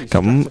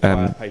咁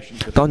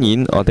當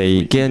然我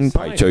哋基因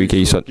排序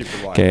技術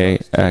嘅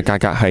價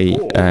格係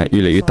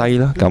越嚟越低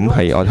啦。咁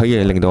係我可以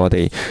令到我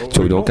哋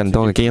做到更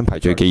多嘅基因排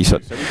序技術，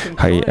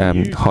係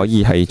可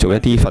以係做一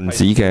啲分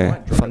子嘅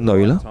分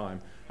類啦。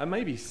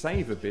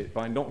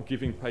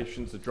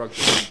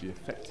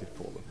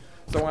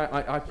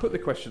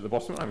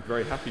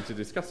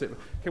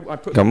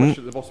咁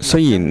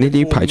雖然呢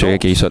啲排序嘅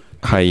技術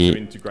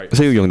係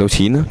需要用到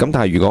錢啦，咁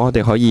但係如果我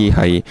哋可以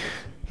係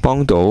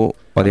幫到我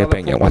哋嘅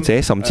病人，或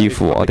者甚至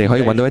乎我哋可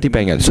以揾到一啲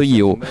病人需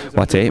要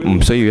或者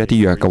唔需要一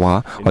啲藥嘅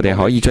話，我哋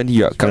可以將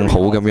啲藥更好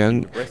咁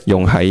樣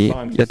用喺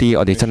一啲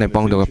我哋真係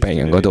幫到嘅病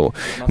人嗰度。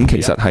咁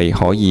其實係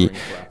可以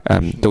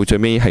到最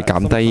尾係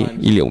減低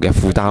醫療嘅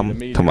負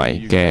擔同埋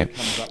嘅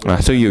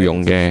需要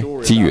用嘅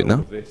資源啦。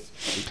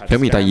咁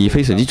而第二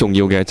非常之重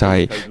要嘅就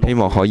係希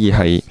望可以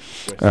係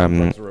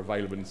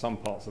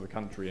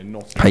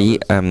喺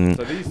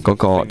嗰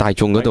個大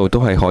眾嗰度都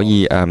係可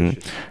以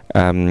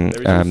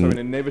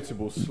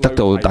得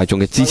到大眾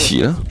嘅支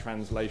持啦。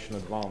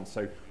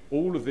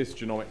All of this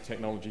genomic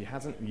technology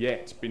hasn't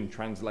yet been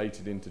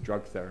translated into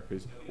drug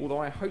therapies,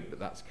 although I hope that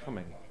that's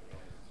coming.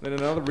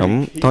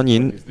 咁當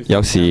然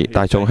有時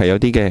大眾係有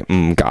啲嘅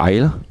誤解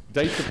啦。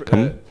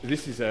咁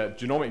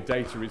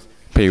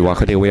譬如話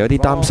佢哋會有啲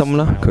擔心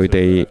啦，佢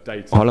哋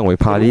可能會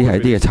怕呢係一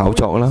啲嘅炒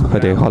作啦，佢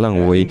哋可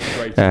能會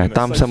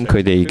擔心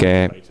佢哋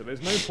嘅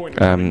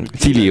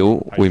資料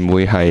會唔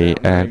會係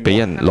俾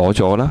人攞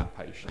咗啦，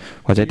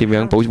或者點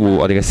樣保護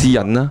我哋嘅私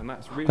隱啦，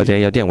或者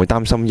有啲人會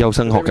擔心優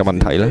生學嘅問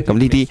題啦。咁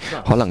呢啲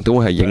可能都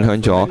係影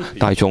響咗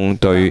大眾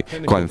對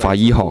個人化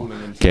醫學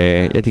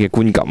嘅一啲嘅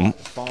觀感。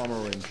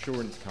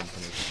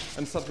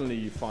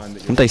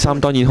咁第三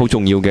當然好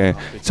重要嘅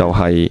就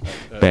係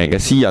病人嘅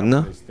私隱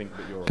啦。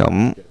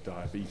咁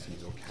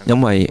因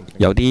為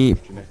有啲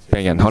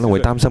病人可能會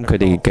擔心佢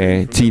哋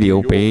嘅資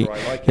料俾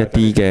一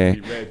啲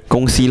嘅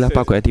公司啦，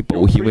包括一啲保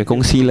險嘅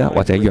公司啦，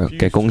或者藥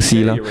嘅公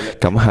司啦，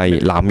咁係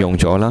濫用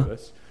咗啦。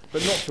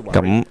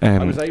咁呢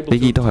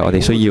啲都係我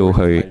哋需要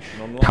去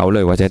考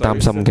慮或者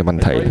擔心嘅問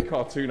題。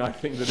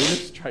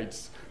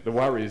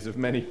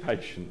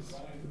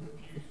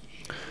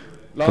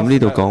咁呢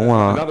度講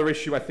話，咁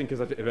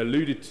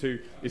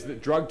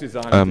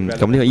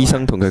呢個醫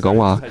生同佢講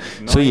話，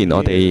雖然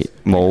我哋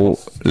冇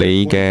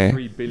你嘅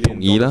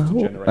同意啦，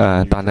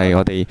但係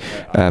我哋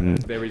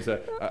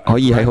可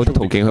以喺好多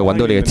途徑去揾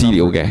到你嘅資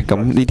料嘅。咁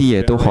呢啲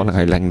嘢都可能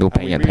係令到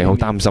病人係好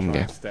擔心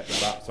嘅。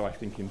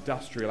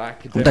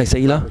咁第四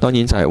啦，當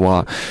然就係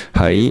話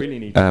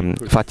喺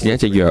發展一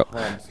隻藥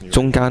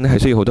中間咧係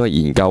需要好多嘅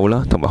研究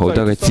啦，同埋好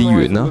多嘅資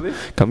源啦。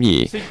咁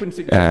而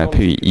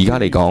譬如而家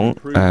嚟講，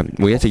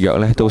每一隻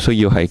藥都需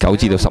要係9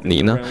至到10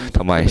年啦，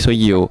同埋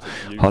需要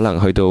可能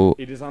去到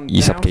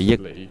20幾億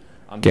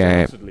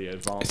嘅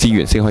資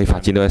源先可以發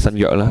展到一新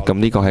藥啦。咁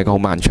呢個係一個好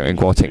漫長嘅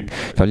過程。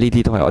咁呢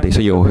啲都係我哋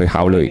需要去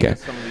考慮嘅。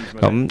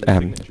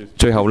咁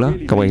最後啦，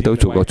咁我亦都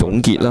做個總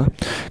結啦。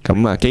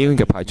咁基因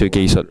嘅排序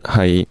技術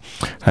係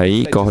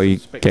喺過去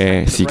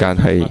嘅時間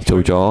係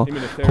做咗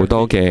好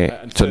多嘅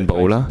進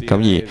步啦。咁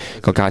而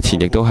個價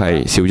錢亦都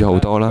係少咗好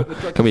多啦。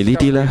咁而呢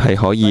啲呢係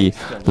可以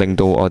令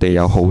到我哋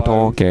有好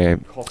多嘅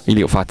醫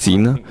療發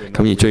展啦。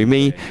咁而最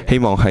尾希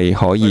望係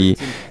可以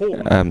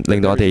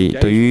令到我哋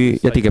對於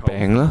一啲嘅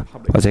病啦，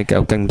或者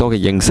有更多嘅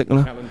認識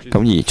啦。咁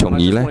而從而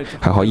呢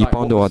係可以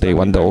幫到我哋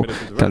揾到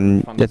更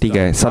一啲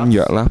嘅新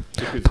藥啦，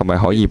同埋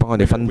可以幫我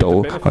哋分到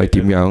我哋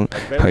點樣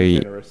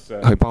去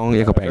幫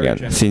一個病人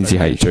先至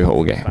係最好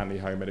嘅。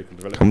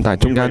咁但係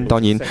中間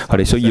當然我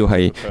哋需要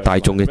係大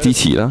眾嘅支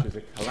持啦。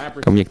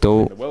咁亦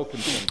都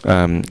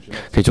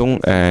其中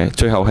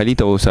最後喺呢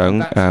度想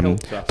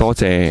多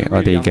謝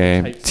我哋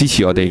嘅支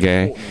持我哋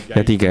嘅一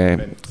啲嘅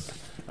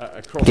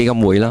基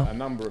金會啦。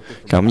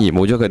咁而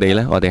冇咗佢哋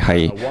呢，我哋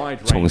係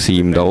從事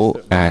唔到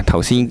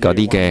頭先嗰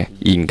啲嘅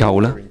研究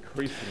啦。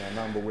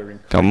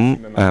咁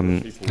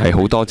係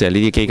好多謝呢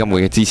啲基金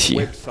會嘅支持。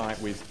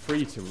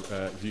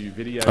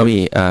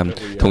咁而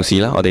同時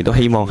啦，我哋都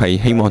希望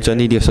將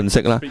呢啲嘅信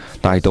息啦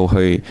帶到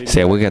去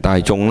社會嘅大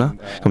眾啦。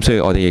咁所以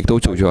我哋亦都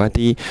做咗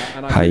一啲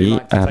喺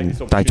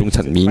大眾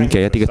層面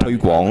嘅一啲嘅推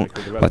廣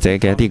或者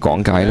嘅一啲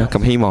講解啦。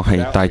咁希望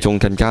係大眾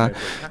更加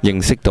認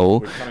識到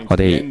我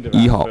哋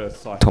醫學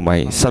同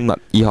埋生物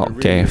醫學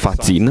嘅發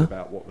展啦。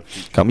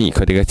咁而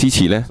佢哋嘅支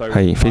持呢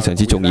係非常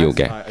之重要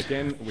嘅。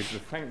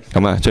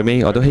咁最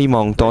尾我都希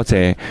望多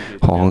謝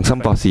何鴻燊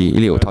博士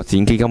醫療拓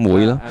展基金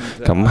會啦。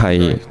咁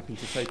係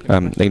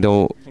令到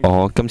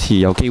我今次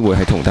有機會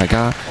係同大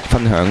家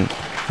分享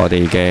我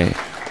哋嘅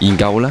研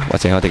究啦，或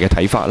者我哋嘅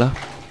睇法啦。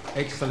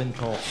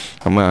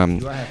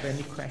咁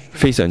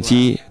非常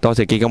之多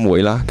謝基金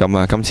會啦。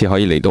咁今次可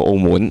以嚟到澳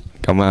門，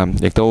咁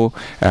亦都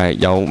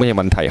有乜嘢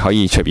問題可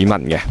以隨便問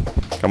嘅。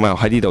咁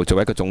喺呢度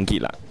做一個總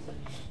結啦。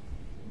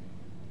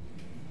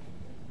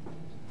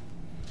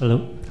Hello,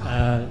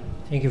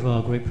 thank you for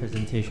a great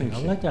presentation. I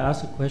would like to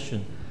ask a question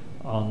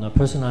on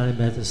personalized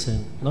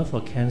medicine, not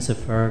for cancer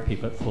therapy,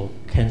 but for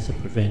cancer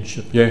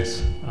prevention.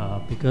 Yes.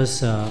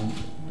 Because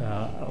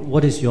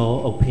what is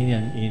your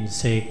opinion in,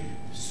 say,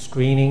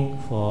 screening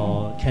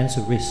for cancer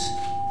risk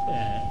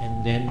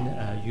and then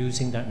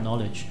using that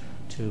knowledge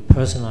to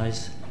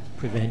personalize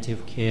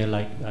preventive care,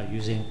 like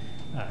using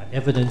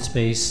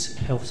evidence-based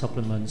health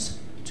supplements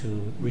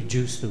to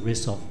reduce the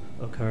risk of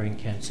occurring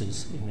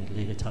cancers in a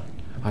later time?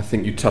 I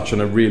think you touch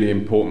on a really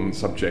important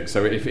subject.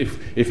 So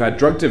if our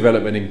drug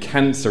development in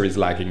cancer is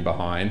lagging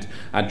behind,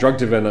 our drug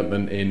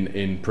development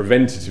in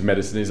preventative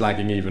medicine is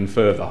lagging even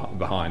further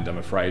behind, I'm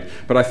afraid.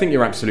 But I think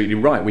you're absolutely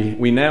right.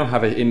 We now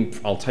have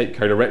I'll take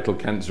colorectal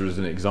cancer as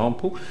an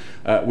example.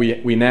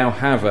 We now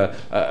have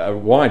a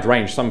wide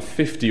range, some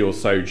 50 or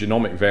so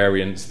genomic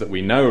variants that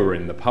we know are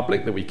in the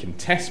public that we can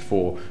test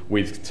for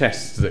with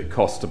tests that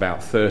cost about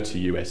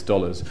 $30 US.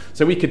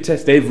 So we could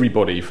test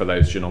everybody for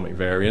those genomic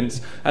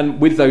variants, and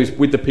with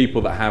the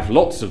people that have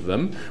lots of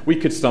them, we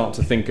could start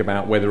to think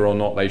about whether or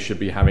not they should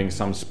be having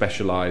some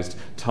specialised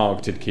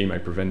targeted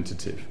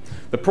chemopreventative.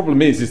 The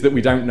problem is that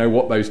we don't know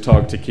what those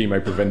targeted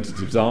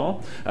chemopreventatives are,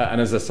 and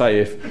as I say,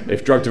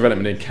 if drug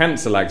development in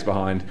cancer lags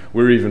behind,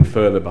 we're even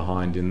further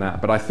behind in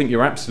that. But I think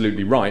you're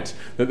absolutely right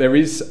that there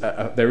is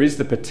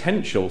the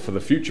potential, for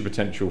the future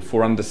potential,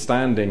 for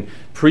understanding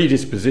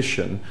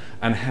predisposition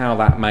and how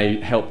that may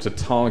help to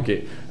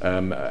target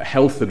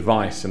health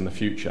advice in the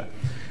future.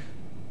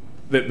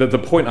 The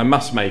point I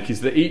must make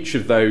is that each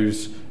of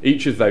those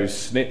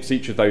SNPs,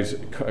 each of those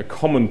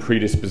common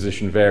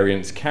predisposition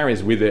variants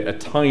carries with it a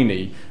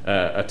tiny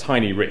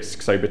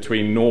risk. So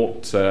between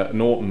 0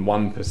 and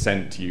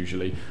 1%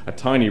 usually, a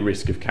tiny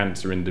risk of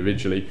cancer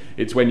individually.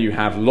 It's when you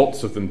have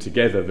lots of them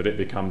together that it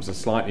becomes a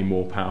slightly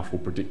more powerful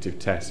predictive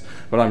test.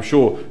 But I'm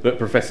sure that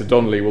Professor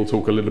Donnelly will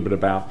talk a little bit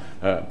about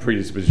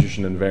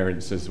predisposition and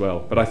variants as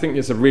well. But I think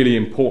it's a really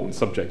important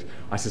subject.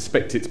 I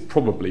suspect it's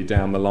probably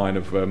down the line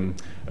of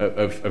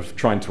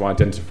trying to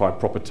identify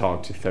proper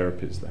targeted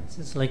therapies there.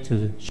 I'd like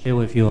to share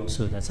with you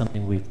also that's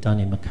something we've done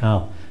in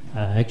Macau.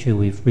 Actually,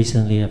 we've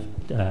recently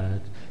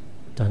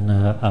done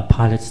a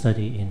pilot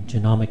study in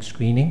genomic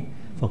screening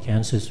for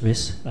cancer's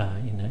risk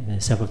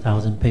in several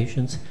thousand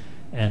patients,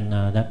 and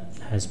that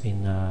has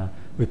been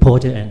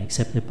reported and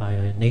accepted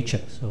by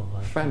Nature. So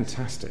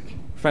fantastic.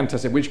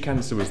 Which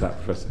cancer was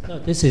that, Professor? No,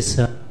 this is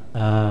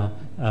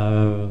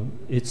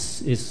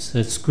it's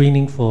a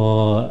screening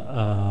for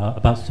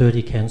about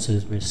 30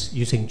 cancers risk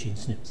using gene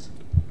SNPs.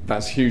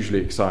 That's hugely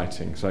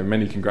exciting. So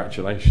many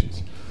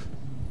congratulations.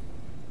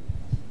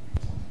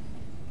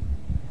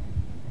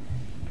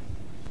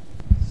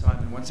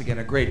 Simon, once again,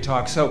 a great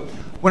talk. So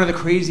one of the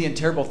crazy and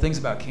terrible things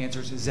about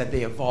cancers is that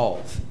they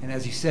evolve. And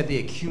as you said, they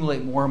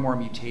accumulate more and more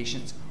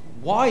mutations.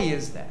 Why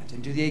is that?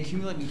 And do they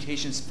accumulate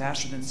mutations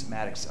faster than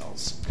somatic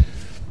cells?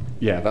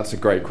 Yeah, that's a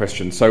great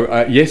question.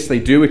 So yes, they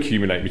do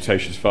accumulate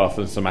mutations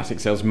faster than somatic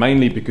cells,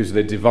 mainly because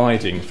they're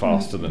dividing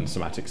faster than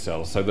somatic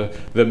cells. So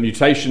the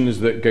mutations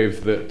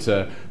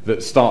that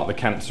start the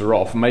cancer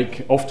off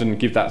often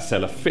give that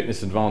cell a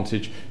fitness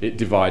advantage. It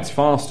divides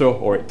faster,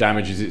 or it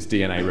damages its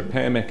DNA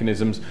repair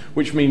mechanisms,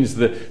 which means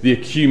that the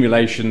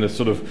accumulation,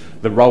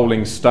 the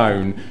rolling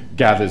stone,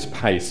 gathers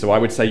pace. So I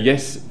would say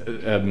yes,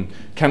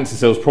 cancer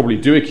cells probably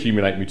do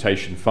accumulate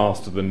mutation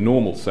faster than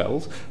normal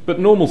cells, but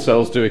normal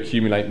cells do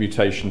accumulate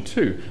mutation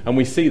too, and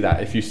we see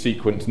that if you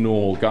sequence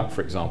normal gut,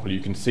 for example,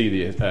 you can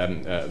see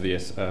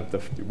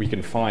we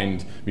can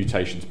find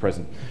mutations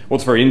present.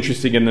 What's very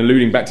interesting, and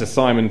alluding back to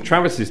Simon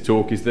Travis's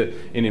talk, is that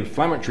in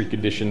inflammatory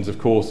conditions, of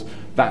course,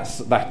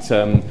 that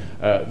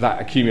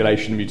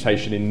accumulation of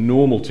mutation in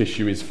normal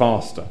tissue is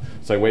faster.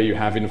 So where you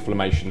have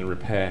inflammation and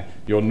repair,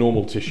 your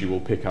normal tissue will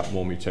pick up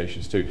more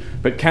mutations too.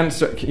 But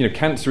cancer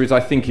is, I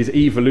think, is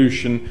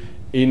evolution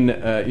in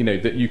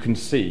that you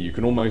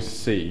can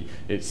almost see.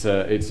 It's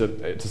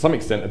to some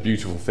extent a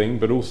beautiful thing,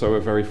 but also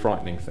a very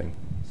frightening thing.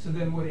 So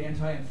then, would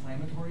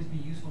anti-inflammatories be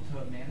useful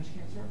to manage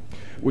cancer?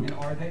 And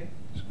are they?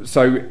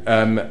 So,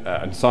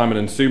 and Simon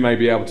and Sue may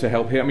be able to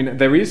help here. I mean,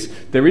 there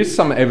is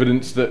some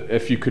evidence that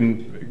if you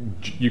can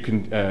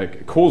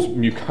cause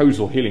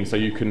mucosal healing, so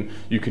you can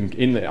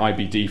in the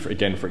IBD,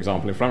 for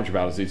example, inflammatory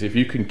bowel disease, if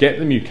you can get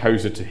the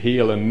mucosa to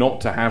heal and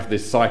not to have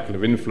this cycle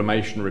of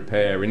inflammation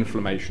repair,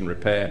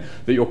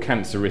 that your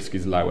cancer risk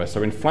is lower.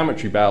 So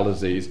inflammatory bowel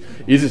disease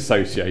is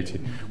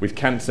associated with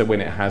cancer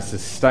when it has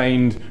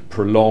sustained,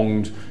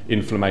 prolonged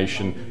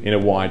inflammation in a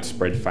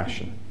widespread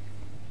fashion.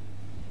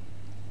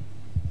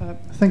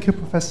 Thank you,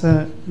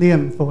 Professor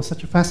Leedham, for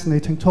such a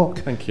fascinating talk.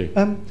 Thank you.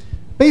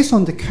 Based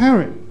on the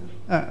current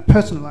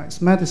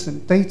personalized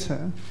medicine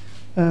data,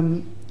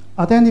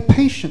 are there any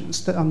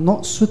patients that are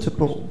not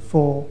suitable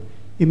for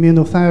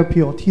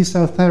immunotherapy or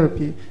T-cell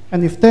therapy?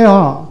 And if there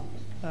are,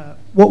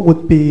 what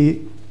would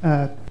be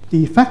the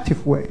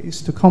effective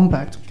ways to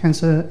combat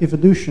cancer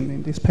evolution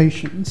in these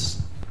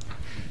patients?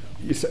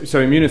 So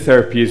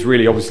immunotherapy is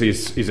really obviously is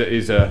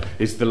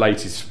the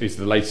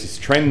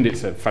latest trend.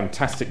 It's a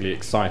fantastically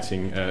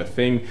exciting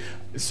thing.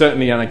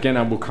 Certainly, and again,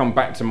 I will come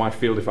back to my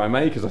field if I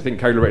may, because I think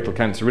colorectal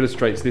cancer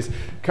illustrates this.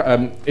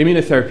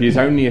 Immunotherapy is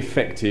only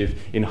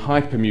effective in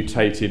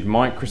hypermutated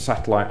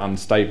microsatellite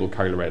unstable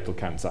colorectal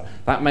cancer.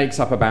 That makes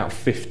up about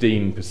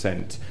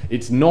 15%.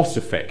 It's not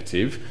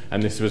effective,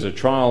 and this was a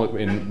trial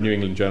in New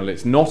England Journal.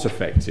 It's not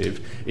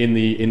effective in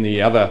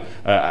the other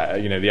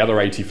the other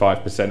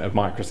 85% of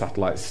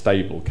microsatellite stable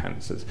stable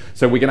cancers.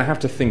 So we're going to have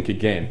to think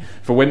again.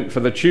 For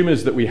the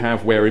tumours that we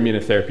have where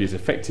immunotherapy is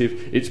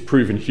effective, it's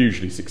proven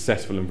hugely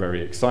successful and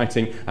very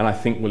exciting, and I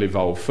think we'll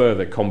evolve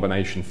further.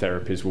 Combination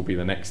therapies will be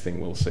the next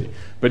thing we'll see.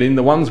 But in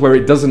the ones where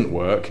it doesn't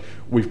work,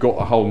 we've got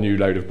a whole new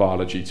load of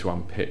biology to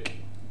unpick.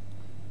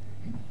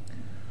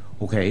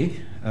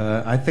 Okay,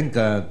 I think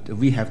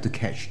we have to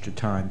catch the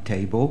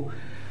timetable.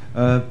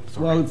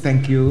 Well,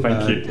 thank you,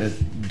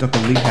 Dr.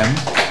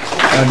 Leedham.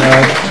 And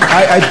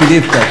I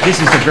believe that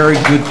this is a very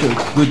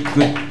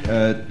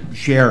good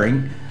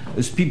sharing.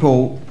 As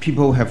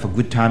people have a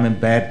good time in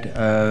bed,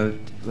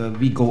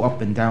 we go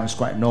up and down. It's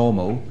quite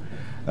normal.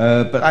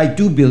 But I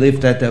do believe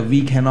that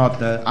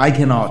I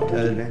cannot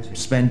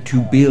spend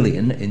 $2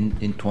 billion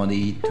in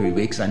 23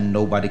 weeks, and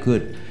nobody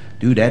could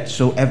do that.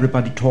 So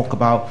everybody talk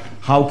about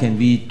how can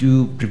we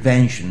do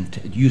prevention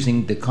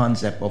using the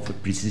concept of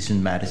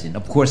precision medicine.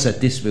 Of course,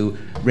 this will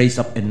raise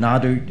up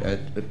another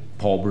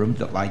problem,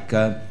 like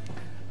a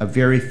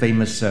very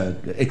famous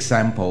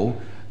example,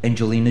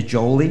 Angelina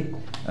Jolie.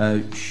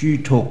 She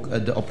took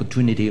the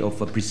opportunity of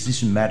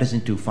precision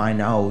medicine to find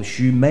out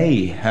she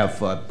may have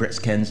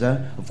breast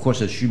cancer. Of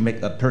course, she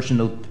made a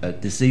personal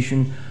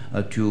decision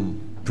to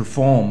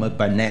perform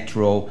by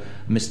natural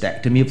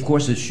mastectomy. Of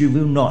course, she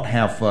will not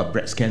have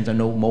breast cancer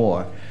no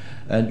more.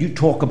 You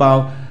talk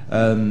about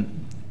the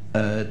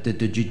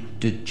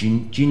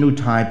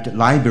genotyped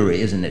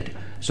library, isn't it?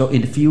 So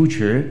in the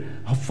future,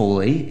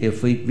 hopefully,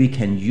 if we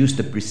can use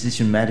the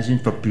precision medicine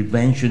for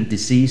prevention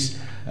disease,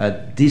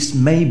 this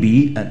may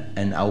be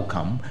an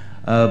outcome.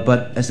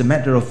 But as a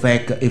matter of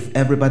fact, if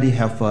everybody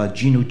have a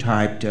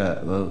genotyped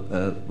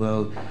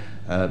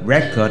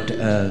record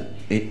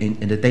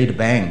in the data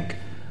bank,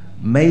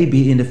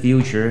 maybe in the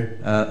future,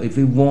 if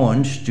we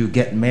want to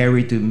get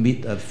married, to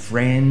meet a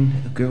friend,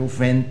 a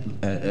girlfriend,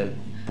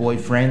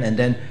 boyfriend, and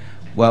then,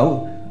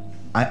 well,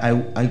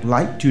 I'd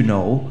like to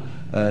know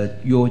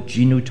your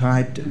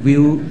genotype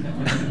will,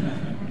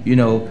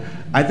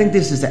 I think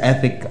this is an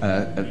ethic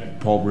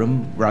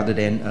problem rather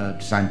than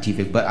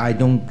scientific, but I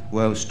don't,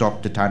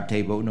 stop the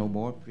timetable no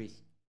more, please.